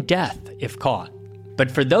even death if caught. But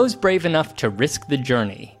for those brave enough to risk the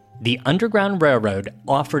journey, the Underground Railroad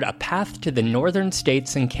offered a path to the northern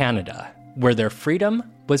states and Canada, where their freedom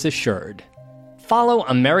was assured. Follow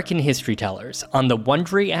American History Tellers on the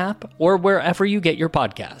Wondery app or wherever you get your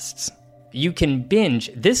podcasts. You can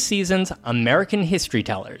binge this season's American History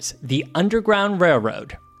Tellers, The Underground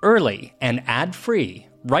Railroad, early and ad-free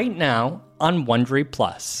right now on Wondery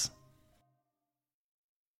Plus.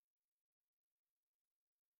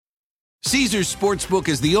 Caesars Sportsbook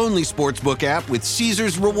is the only sportsbook app with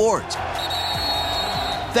Caesars Rewards.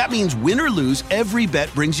 That means win or lose, every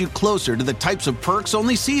bet brings you closer to the types of perks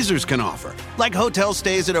only Caesars can offer, like hotel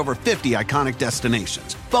stays at over 50 iconic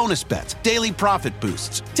destinations, bonus bets, daily profit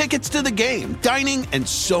boosts, tickets to the game, dining, and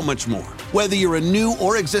so much more. Whether you're a new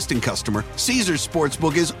or existing customer, Caesars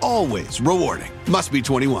Sportsbook is always rewarding. Must be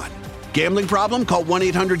 21. Gambling problem? Call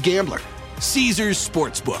 1-800-GAMBLER. Caesars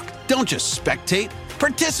Sportsbook. Don't just spectate,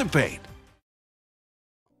 participate.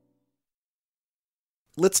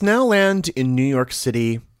 Let's now land in New York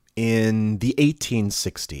City in the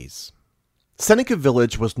 1860s. Seneca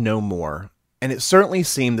Village was no more, and it certainly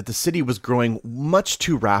seemed that the city was growing much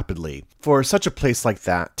too rapidly for such a place like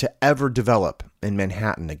that to ever develop in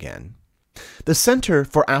Manhattan again. The center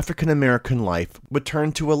for African American life would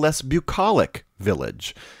turn to a less bucolic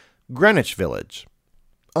village, Greenwich Village.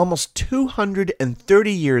 Almost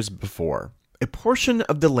 230 years before, a portion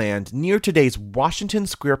of the land near today's Washington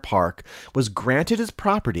Square Park was granted as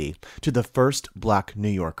property to the first Black New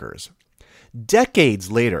Yorkers.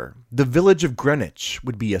 Decades later, the village of Greenwich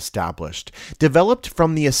would be established, developed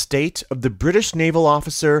from the estate of the British naval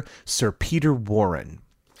officer Sir Peter Warren.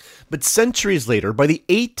 But centuries later, by the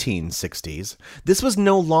 1860s, this was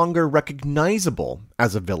no longer recognizable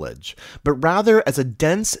as a village, but rather as a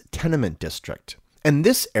dense tenement district. And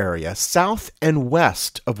this area, south and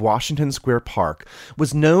west of Washington Square Park,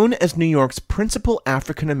 was known as New York's principal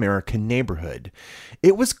African-American neighborhood.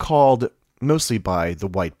 It was called, mostly by the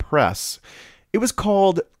white press, it was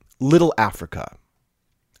called Little Africa.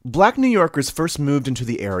 Black New Yorkers first moved into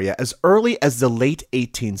the area as early as the late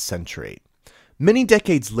 18th century. Many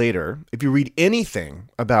decades later, if you read anything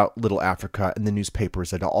about Little Africa in the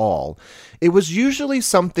newspapers at all, it was usually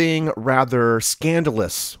something rather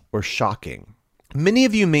scandalous or shocking. Many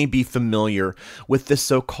of you may be familiar with the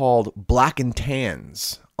so-called Black and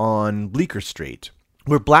Tans on Bleecker Street,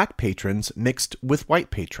 where black patrons mixed with white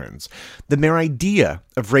patrons. The mere idea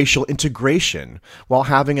of racial integration while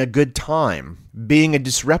having a good time being a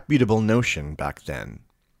disreputable notion back then.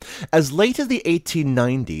 As late as the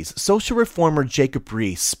 1890s, social reformer Jacob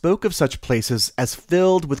Riis spoke of such places as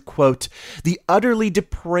filled with, quote, the utterly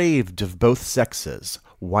depraved of both sexes,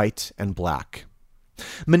 white and black.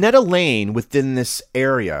 Minetta Lane within this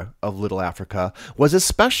area of Little Africa was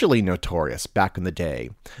especially notorious back in the day,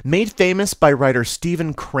 made famous by writer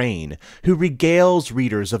Stephen Crane, who regales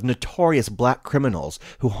readers of notorious black criminals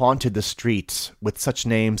who haunted the streets with such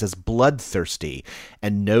names as Bloodthirsty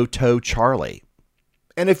and No-Toe Charlie.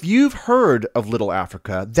 And if you've heard of Little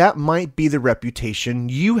Africa, that might be the reputation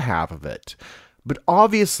you have of it. But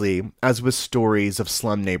obviously, as with stories of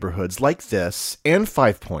slum neighborhoods like this and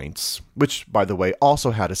 5 Points, which, by the way,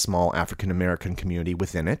 also had a small African-American community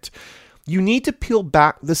within it, you need to peel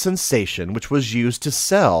back the sensation which was used to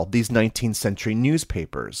sell these 19th century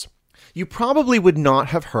newspapers. You probably would not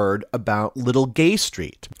have heard about Little Gay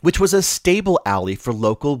Street, which was a stable alley for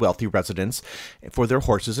local wealthy residents for their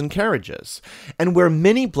horses and carriages, and where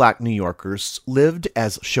many black New Yorkers lived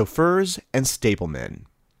as chauffeurs and stablemen.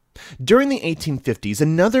 During the 1850s,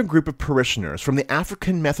 another group of parishioners from the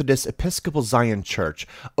African Methodist Episcopal Zion Church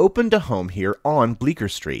opened a home here on Bleecker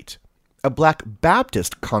Street. A Black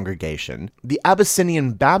Baptist congregation, the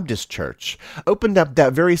Abyssinian Baptist Church, opened up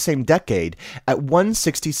that very same decade at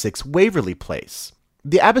 166 Waverly Place.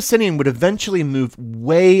 The Abyssinian would eventually move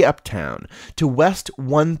way uptown to West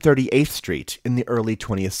 138th Street in the early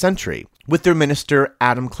 20th century, with their minister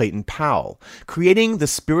Adam Clayton Powell, creating the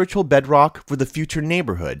spiritual bedrock for the future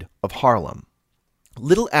neighborhood of Harlem.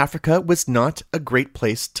 Little Africa was not a great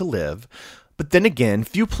place to live, but then again,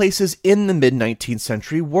 few places in the mid-19th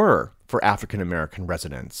century were for African-American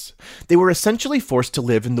residents. They were essentially forced to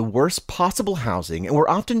live in the worst possible housing and were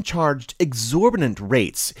often charged exorbitant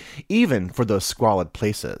rates, even for those squalid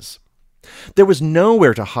places. There was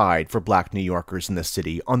nowhere to hide for black New Yorkers in the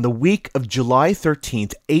city on the week of July 13,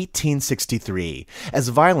 1863, as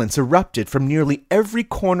violence erupted from nearly every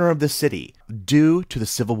corner of the city due to the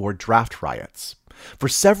Civil War draft riots. For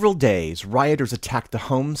several days, rioters attacked the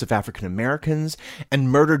homes of African Americans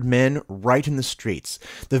and murdered men right in the streets,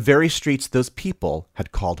 the very streets those people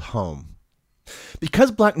had called home.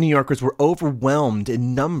 Because black New Yorkers were overwhelmed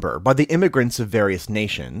in number by the immigrants of various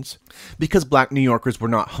nations, because black New Yorkers were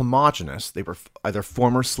not homogenous, they were either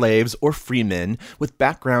former slaves or freemen with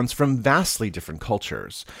backgrounds from vastly different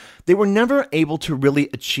cultures, they were never able to really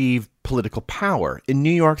achieve political power in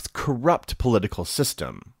New York's corrupt political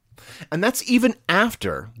system. And that's even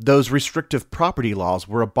after those restrictive property laws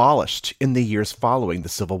were abolished in the years following the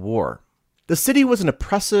Civil War. The city was an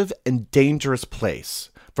oppressive and dangerous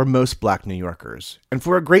place for most black New Yorkers, and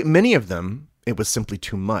for a great many of them, it was simply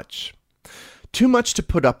too much. Too much to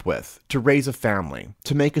put up with, to raise a family,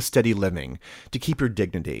 to make a steady living, to keep your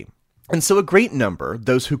dignity. And so a great number,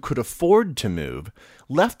 those who could afford to move,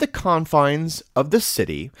 left the confines of the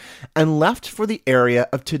city and left for the area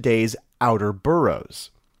of today's outer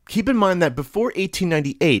boroughs. Keep in mind that before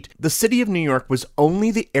 1898, the city of New York was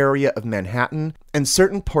only the area of Manhattan and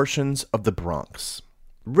certain portions of the Bronx.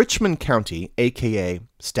 Richmond County, aka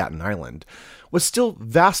Staten Island, was still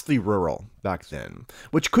vastly rural back then,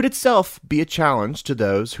 which could itself be a challenge to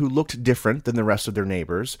those who looked different than the rest of their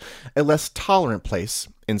neighbors, a less tolerant place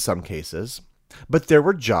in some cases. But there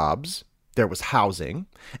were jobs, there was housing,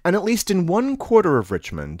 and at least in one quarter of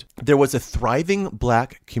Richmond, there was a thriving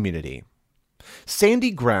black community.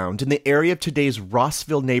 Sandy Ground in the area of today's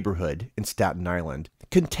Rossville neighborhood in Staten Island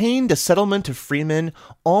contained a settlement of freemen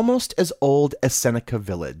almost as old as Seneca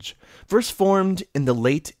Village, first formed in the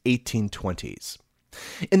late 1820s.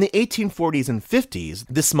 In the 1840s and 50s,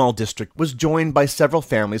 this small district was joined by several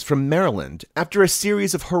families from Maryland after a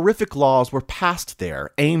series of horrific laws were passed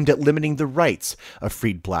there aimed at limiting the rights of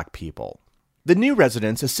freed black people. The new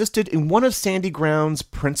residents assisted in one of Sandy Ground's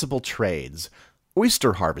principal trades,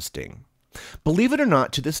 oyster harvesting. Believe it or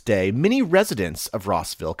not, to this day, many residents of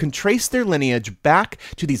Rossville can trace their lineage back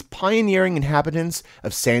to these pioneering inhabitants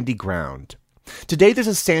of Sandy Ground. Today, there's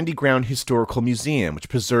a Sandy Ground Historical Museum which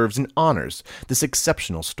preserves and honors this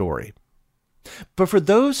exceptional story. But for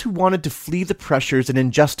those who wanted to flee the pressures and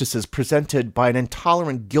injustices presented by an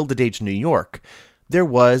intolerant Gilded Age New York, there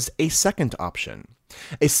was a second option.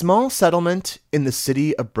 A small settlement in the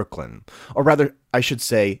city of Brooklyn, or rather, I should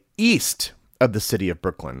say, east of the city of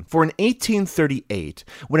Brooklyn. For in 1838,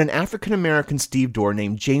 when an African-American stevedore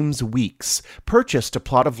named James Weeks purchased a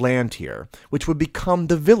plot of land here, which would become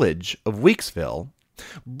the village of Weeksville,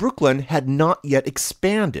 Brooklyn had not yet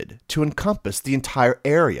expanded to encompass the entire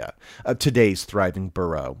area of today's thriving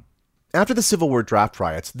borough. After the Civil War draft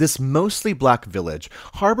riots, this mostly black village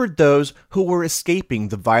harbored those who were escaping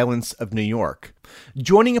the violence of New York,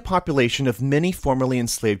 joining a population of many formerly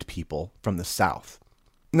enslaved people from the South.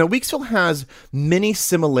 Now, Weeksville has many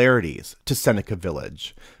similarities to Seneca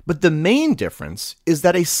Village, but the main difference is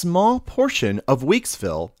that a small portion of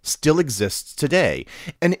Weeksville still exists today,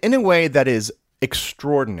 and in a way that is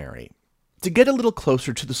extraordinary. To get a little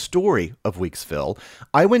closer to the story of Weeksville,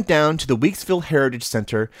 I went down to the Weeksville Heritage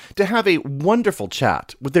Center to have a wonderful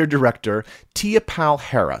chat with their director, Tia Powell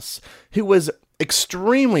Harris, who was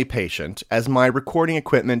extremely patient as my recording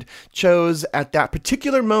equipment chose at that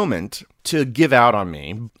particular moment to give out on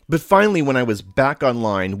me. But finally, when I was back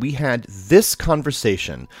online, we had this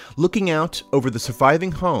conversation looking out over the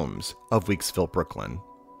surviving homes of Weeksville, Brooklyn.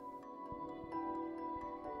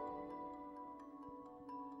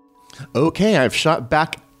 Okay, I've shot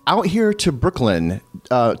back out here to Brooklyn,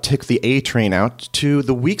 took the A train out to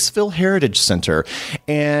the Weeksville Heritage Center,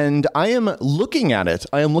 and I am looking at it.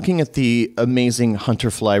 I am looking at the amazing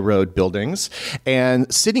Hunterfly Road buildings,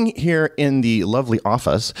 and sitting here in the lovely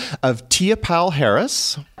office of Tia Powell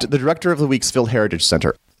Harris, the director of the Weeksville Heritage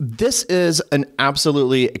Center. This is an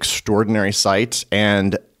absolutely extraordinary site,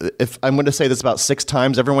 and if I'm going to say this about 6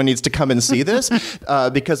 times, everyone needs to come and see this,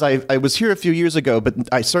 because I was here a few years ago, but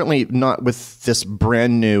I certainly not with this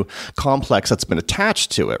brand new complex that's been attached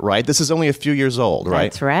to it, right? This is only a few years old,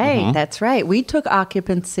 right? That's right. Mm-hmm. That's right. We took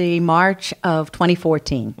occupancy March of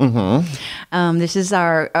 2014. Mm-hmm. This is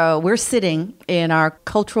we're sitting in our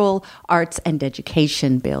Cultural Arts and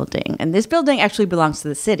Education building. And this building actually belongs to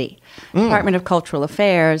the city. Department of Cultural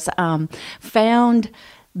Affairs found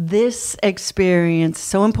this experience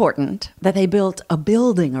so important that they built a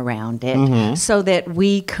building around it so that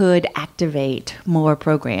we could activate more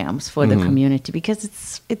programs for the community,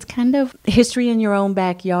 because it's kind of history in your own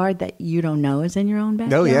backyard that you don't know is in your own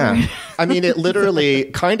backyard. Oh, yeah. I mean, it literally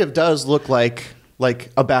kind of does look like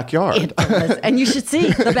a backyard. It does. And you should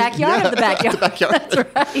see the backyard of the backyard. The backyard. That's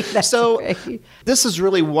right. That's right. This is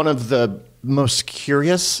really one of the most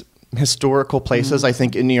curious historical places, I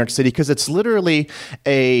think, in New York City, because it's literally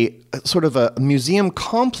a sort of a museum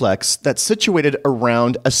complex that's situated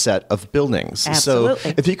around a set of buildings. Absolutely.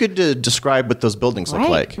 So if you could describe what those buildings look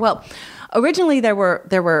like. Well, originally there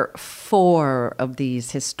were 4 of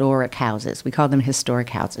these historic houses. We call them historic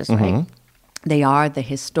houses, right? They are the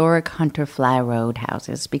historic Hunterfly Road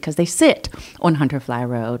houses because they sit on Hunterfly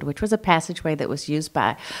Road, which was a passageway that was used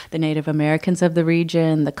by the Native Americans of the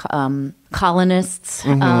region, the colonists,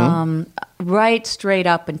 right straight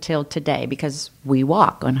up until today, because we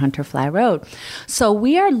walk on Hunterfly Road. So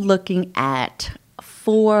we are looking at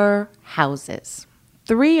 4 houses,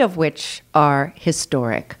 3 of which are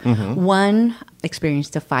historic. One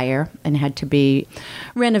experienced a fire and had to be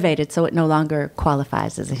renovated, so it no longer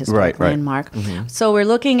qualifies as a historic landmark. So we're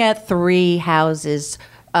looking at 3 houses,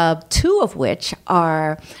 2 of which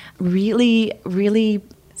are really, really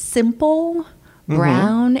simple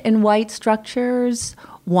brown and white structures.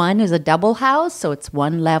 One is a double house, so it's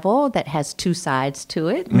one level that has 2 sides to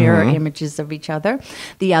it, mirror images of each other.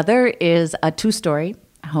 The other is a 2-story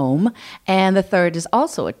home, and the third is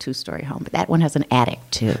also a 2-story home, but that one has an attic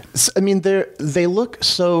too. I mean, they look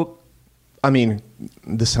so,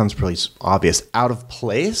 this sounds really obvious, out of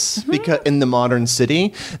place because in the modern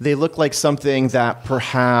city. They look like something that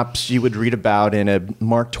perhaps you would read about in a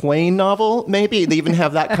Mark Twain novel, maybe. They even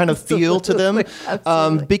have that kind of feel to them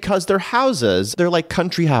because they're houses. They're like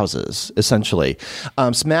country houses, essentially,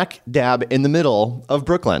 smack dab in the middle of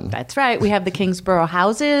Brooklyn. That's right. We have the Kingsborough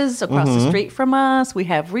houses across the street from us. We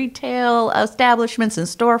have retail establishments and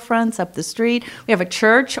storefronts up the street. We have a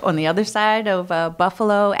church on the other side of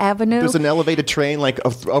Buffalo Avenue. There's an elevated train like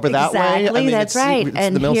over that way. Exactly, that's right. It's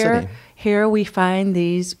and the middle city. Here we find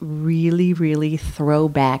these really, really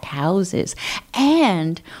throwback houses.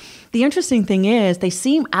 And the interesting thing is they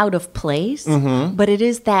seem out of place, but it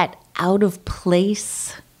is that out of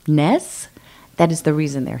place-ness that is the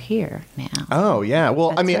reason they're here now. Oh, yeah. Well,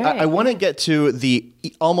 That's I mean, right. I want to get to the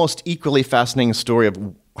almost equally fascinating story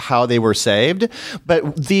of how they were saved,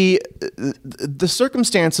 but the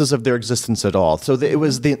circumstances of their existence at all. So it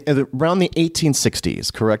was around the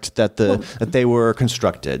 1860s, correct? That they were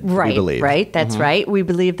constructed. Right, we believe. right. That's right. We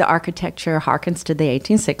believe the architecture harkens to the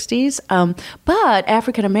 1860s. But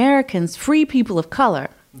African Americans, free people of color,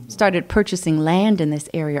 started purchasing land in this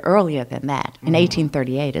area earlier than that, in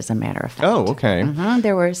 1838, as a matter of fact. Oh, okay.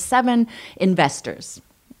 There were 7 investors,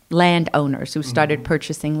 landowners, who started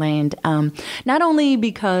purchasing land, not only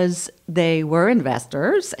because they were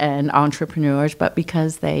investors and entrepreneurs, but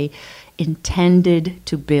because they intended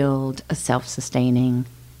to build a self-sustaining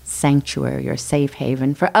sanctuary or safe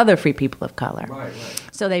haven for other free people of color. Right.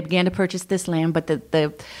 So they began to purchase this land, but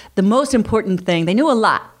the most important thing, they knew a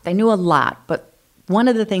lot, but one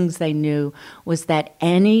of the things they knew was that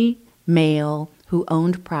any male who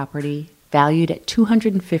owned property valued at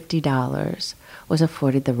 $250 was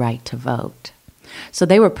afforded the right to vote. So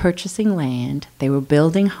they were purchasing land, they were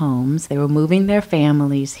building homes, they were moving their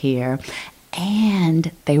families here,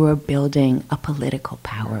 and they were building a political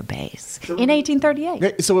power base in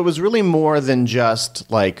 1838. So it was really more than just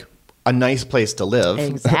like a nice place to live.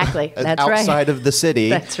 Exactly. That's right. Outside of the city.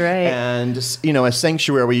 That's right. And, a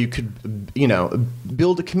sanctuary where you could,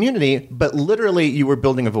 build a community, but literally you were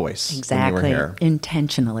building a voice. Exactly. When you were here.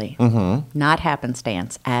 Intentionally. Not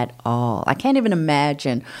happenstance at all. I can't even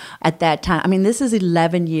imagine at that time. I mean, this is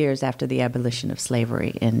 11 years after the abolition of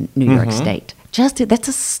slavery in New York State. That's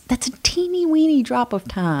a teeny weeny drop of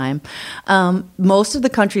time. Most of the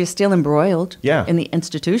country is still embroiled in the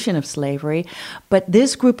institution of slavery, but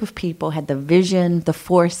this group of people had the vision, the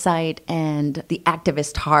foresight, and the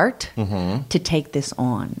activist heart to take this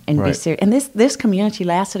on and be serious. And this community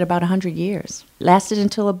lasted about 100 years. Lasted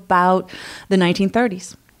until about the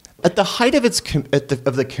 1930s. At the height of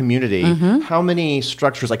of the community, how many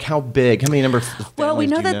structures, like how big, how many number of families Well, we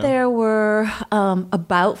know do you that there were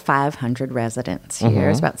about 500 residents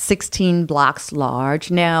here. It's about 16 blocks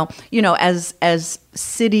large. Now, as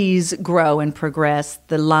cities grow and progress,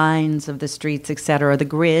 the lines of the streets, et cetera, the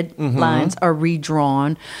grid lines are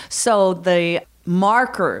redrawn. So the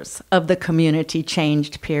markers of the community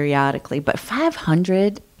changed periodically. But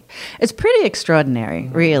 500... it's pretty extraordinary,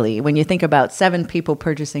 really, when you think about 7 people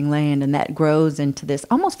purchasing land and that grows into this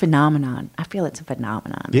almost phenomenon. I feel it's a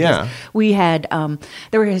phenomenon. Yeah. We had,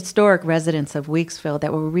 there were historic residents of Weeksville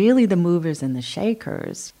that were really the movers and the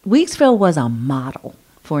shakers. Weeksville was a model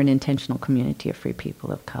for an intentional community of free people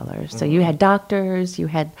of color. So you had doctors, you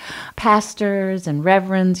had pastors and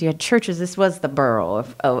reverends, you had churches. This was the borough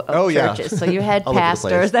of churches. So you had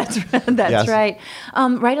pastors. That's right.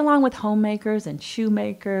 Right along with homemakers and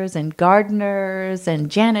shoemakers and gardeners and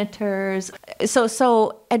janitors.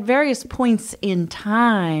 So at various points in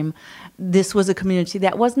time, this was a community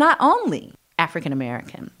that was not only African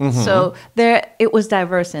American. So it was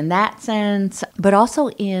diverse in that sense, but also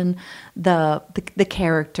in the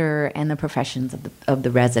character and the professions of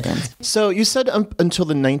the residents. So you said until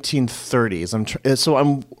the 1930s.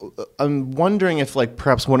 I'm wondering if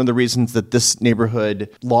perhaps one of the reasons that this neighborhood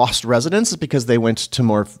lost residents is because they went to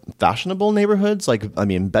more fashionable neighborhoods,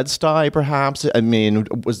 Bed-Stuy perhaps.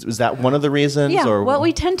 Was that one of the reasons? Yeah. Or? What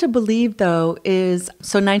we tend to believe though is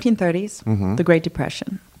 1930s, the Great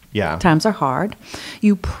Depression. Yeah. Times are hard.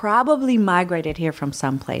 You probably migrated here from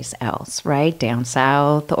someplace else, right? Down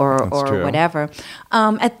south or whatever.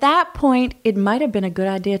 At that point, it might have been a good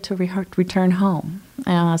idea to return home.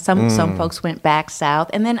 Some folks went back south,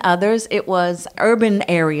 and then others, it was urban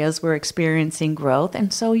areas were experiencing growth,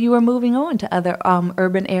 and so you were moving on to other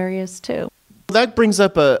urban areas too. That brings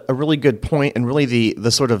up a really good point, and really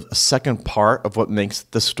the sort of second part of what makes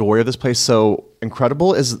the story of this place so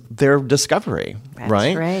incredible is their discovery,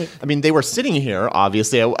 right? That's right. They were sitting here,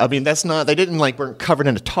 obviously. That's not, they didn't weren't covered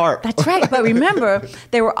in a tarp. That's right. But remember,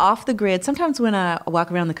 they were off the grid. Sometimes when I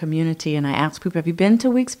walk around the community and I ask people, have you been to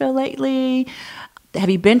Weeksville lately? have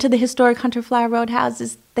you been to the historic Hunter-Fly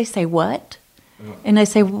Roadhouses? They say, what? And I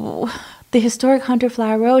say, the historic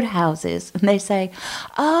Hunter-Fly Roadhouses. And they say,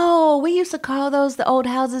 oh, we used to call those the old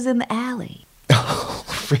houses in the alley.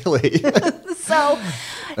 Really? So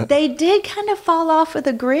they did kind of fall off of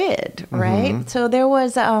the grid, right? Mm-hmm. So there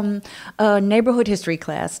was a neighborhood history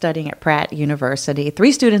class studying at Pratt University.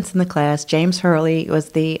 3 students in the class. James Hurley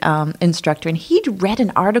was the instructor, and he'd read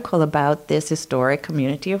an article about this historic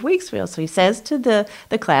community of Weeksville. So he says to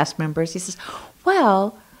the class members, he says,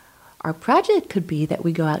 well, our project could be that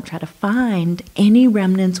we go out and try to find any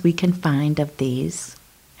remnants we can find of these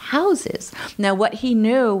houses. Now, what he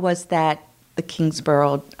knew was that the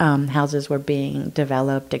Kingsborough houses were being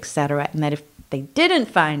developed, et cetera, and that if they didn't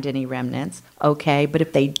find any remnants, okay, but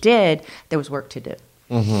if they did, there was work to do.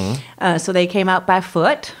 Mm-hmm. So they came out by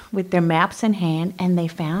foot with their maps in hand, and they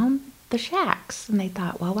found the shacks. And they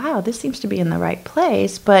thought, well, wow, this seems to be in the right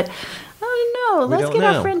place, but I don't know. Let's get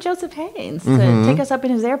our friend Joseph Haynes to take us up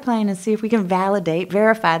in his airplane and see if we can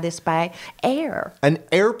verify this by air. An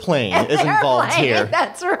airplane is involved here.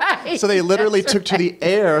 That's right. So they literally took to the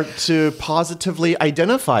air to positively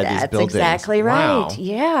identify these buildings. That's exactly right. Wow.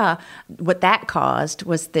 Yeah. What that caused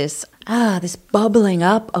was this bubbling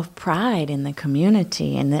up of pride in the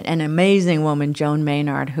community. And an amazing woman, Joan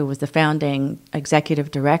Maynard, who was the founding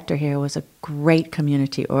executive director here, was a great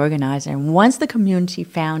community organizer. And once the community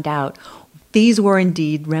found out these were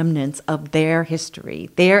indeed remnants of their history,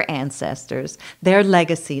 their ancestors, their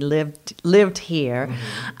legacy lived here,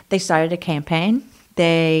 they started a campaign.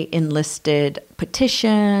 They enlisted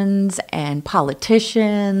petitions and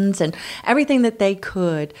politicians and everything that they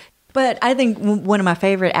could. But I think one of my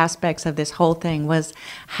favorite aspects of this whole thing was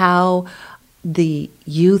how the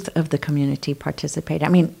youth of the community participated. I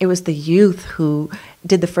mean, it was the youth who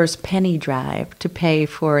did the first penny drive to pay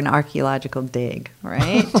for an archaeological dig,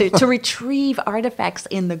 right? to retrieve artifacts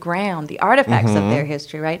in the ground, the artifacts of their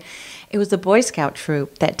history, right? It was the Boy Scout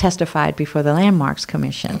troop that testified before the Landmarks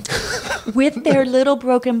Commission with their little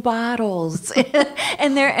broken bottles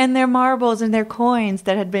and their marbles and their coins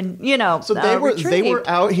that had been, So they were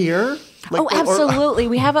out here. Absolutely.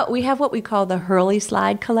 We have what we call the Hurley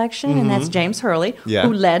slide collection, and that's James Hurley,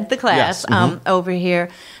 who led the class over here,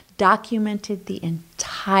 documented the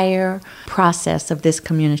entire process of this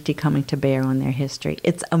community coming to bear on their history.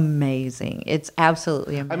 It's amazing. It's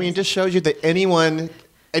absolutely amazing. I mean, it just shows you that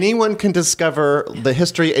anyone can discover the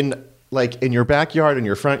history in your backyard, in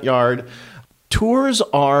your front yard. Tours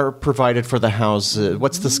are provided for the house.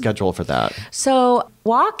 What's the schedule for that? So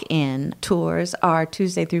walk-in tours are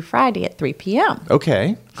Tuesday through Friday at 3 p.m.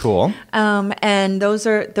 Okay, cool. And those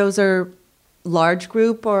are large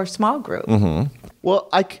group or small group. Mm-hmm. Well,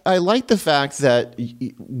 I like the fact that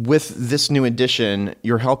with this new edition,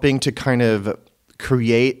 you're helping to kind of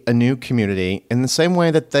create a new community in the same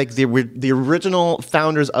way that the original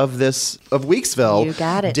founders of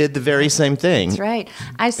Weeksville did the very same thing. That's right.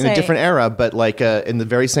 In a different era, but in the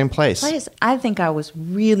very same place. I think I was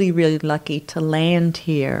really, really lucky to land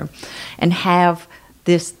here and have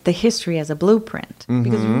the history as a blueprint.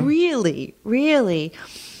 Because really, really,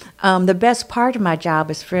 the best part of my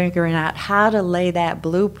job is figuring out how to lay that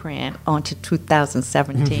blueprint onto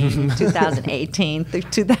 2017, 2018, through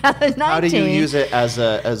 2019. How do you use it as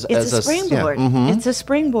a springboard? Yeah. It's a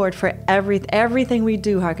springboard for everything we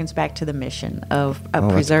do. Harkens back to the mission of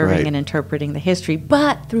preserving and interpreting the history,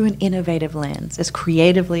 but through an innovative lens, as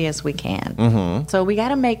creatively as we can. So we got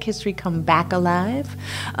to make history come back alive,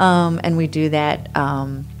 and we do that.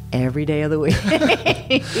 Every day of the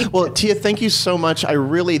week. Well, Tia, thank you so much.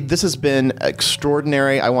 This has been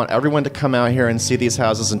extraordinary. I want everyone to come out here and see these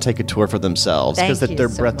houses and take a tour for themselves because they're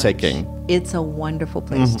breathtaking. Much. It's a wonderful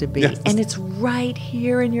place to be. Yes. And it's right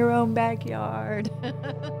here in your own backyard.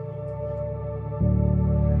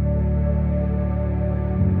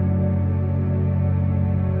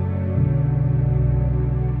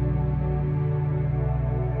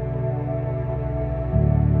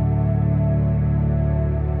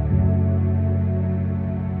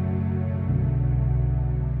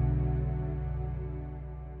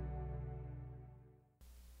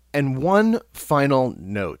 And one final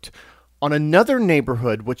note on another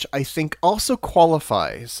neighborhood, which I think also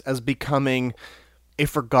qualifies as becoming a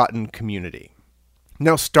forgotten community.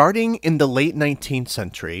 Now, starting in the late 19th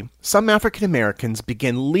century, some African Americans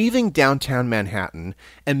began leaving downtown Manhattan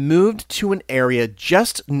and moved to an area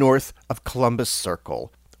just north of Columbus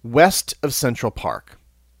Circle, west of Central Park.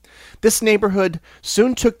 This neighborhood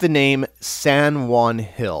soon took the name San Juan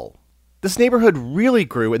Hill. This neighborhood really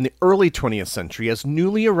grew in the early 20th century as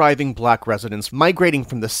newly arriving black residents migrating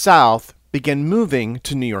from the South began moving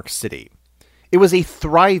to New York City. It was a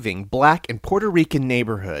thriving Black and Puerto Rican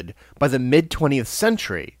neighborhood by the mid-20th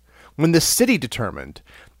century when the city determined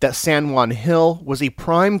that San Juan Hill was a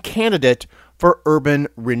prime candidate for urban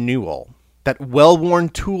renewal, that well-worn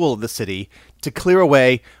tool of the city to clear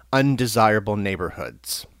away undesirable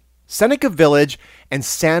neighborhoods. Seneca Village and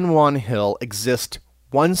San Juan Hill exist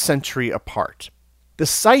 1 century apart. The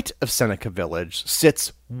site of Seneca Village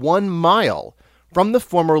sits 1 mile from the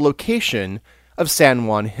former location of San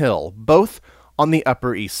Juan Hill, both on the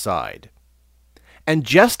Upper East Side. And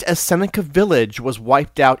just as Seneca Village was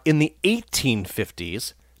wiped out in the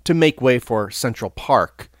 1850s to make way for Central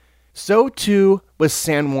Park, so too was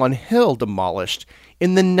San Juan Hill demolished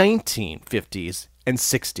in the 1950s and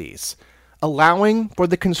 60s, allowing for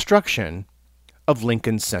the construction of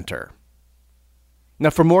Lincoln Center. Now,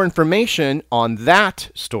 for more information on that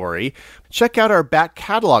story, check out our back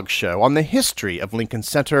catalog show on the history of Lincoln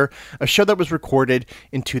Center, a show that was recorded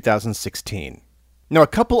in 2016. Now, a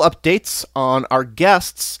couple updates on our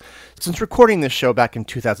guests. Since recording this show back in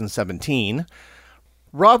 2017,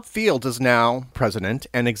 Rob Fields is now president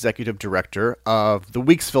and executive director of the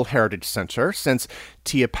Weeksville Heritage Center since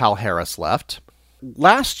Tia Powell Harris left.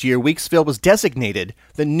 Last year, Weeksville was designated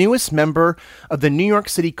the newest member of the New York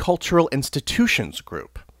City Cultural Institutions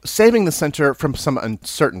Group, saving the center from some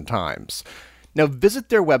uncertain times. Now, visit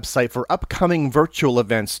their website for upcoming virtual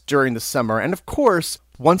events during the summer, and of course,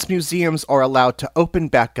 once museums are allowed to open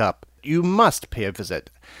back up, you must pay a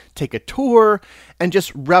visit, take a tour, and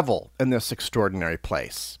just revel in this extraordinary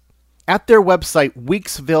place. At their website,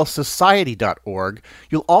 weeksvillesociety.org,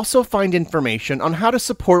 you'll also find information on how to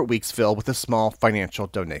support Weeksville with a small financial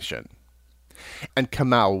donation. And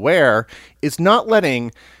Kamau Ware is not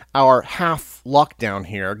letting our half lockdown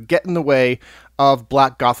here get in the way of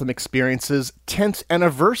Black Gotham Experience's 10th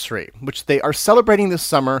anniversary, which they are celebrating this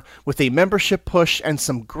summer with a membership push and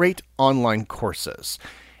some great online courses.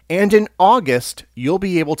 And in August, you'll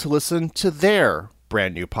be able to listen to their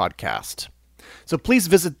brand new podcast. So please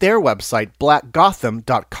visit their website,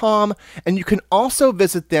 blackgotham.com, and you can also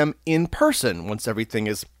visit them in person once everything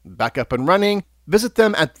is back up and running. Visit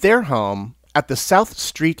them at their home at the South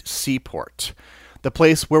Street Seaport, the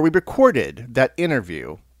place where we recorded that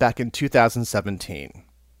interview back in 2017.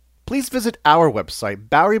 Please visit our website,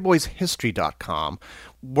 BoweryBoysHistory.com,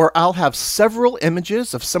 where I'll have several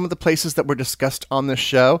images of some of the places that were discussed on this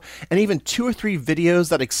show, and even 2 or 3 videos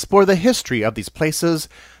that explore the history of these places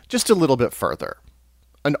just a little bit further.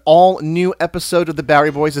 An all-new episode of the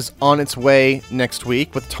Bowery Boys is on its way next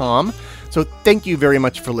week with Tom, so thank you very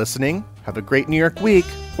much for listening. Have a great New York week,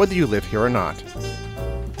 whether you live here or not.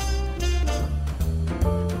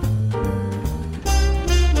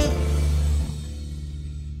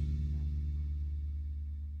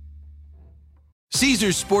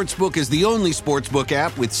 Caesars Sportsbook is the only sportsbook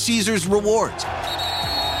app with Caesars Rewards.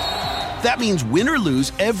 That means win or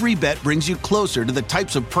lose, every bet brings you closer to the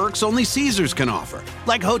types of perks only Caesars can offer,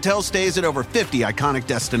 like hotel stays at over 50 iconic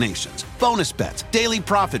destinations, bonus bets, daily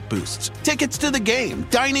profit boosts, tickets to the game,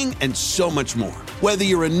 dining, and so much more. Whether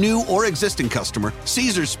you're a new or existing customer,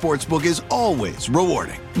 Caesars Sportsbook is always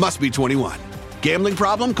rewarding. Must be 21. Gambling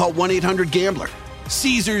problem? Call 1-800-GAMBLER.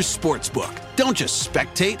 Caesars Sportsbook. Don't just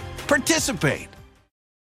spectate, participate.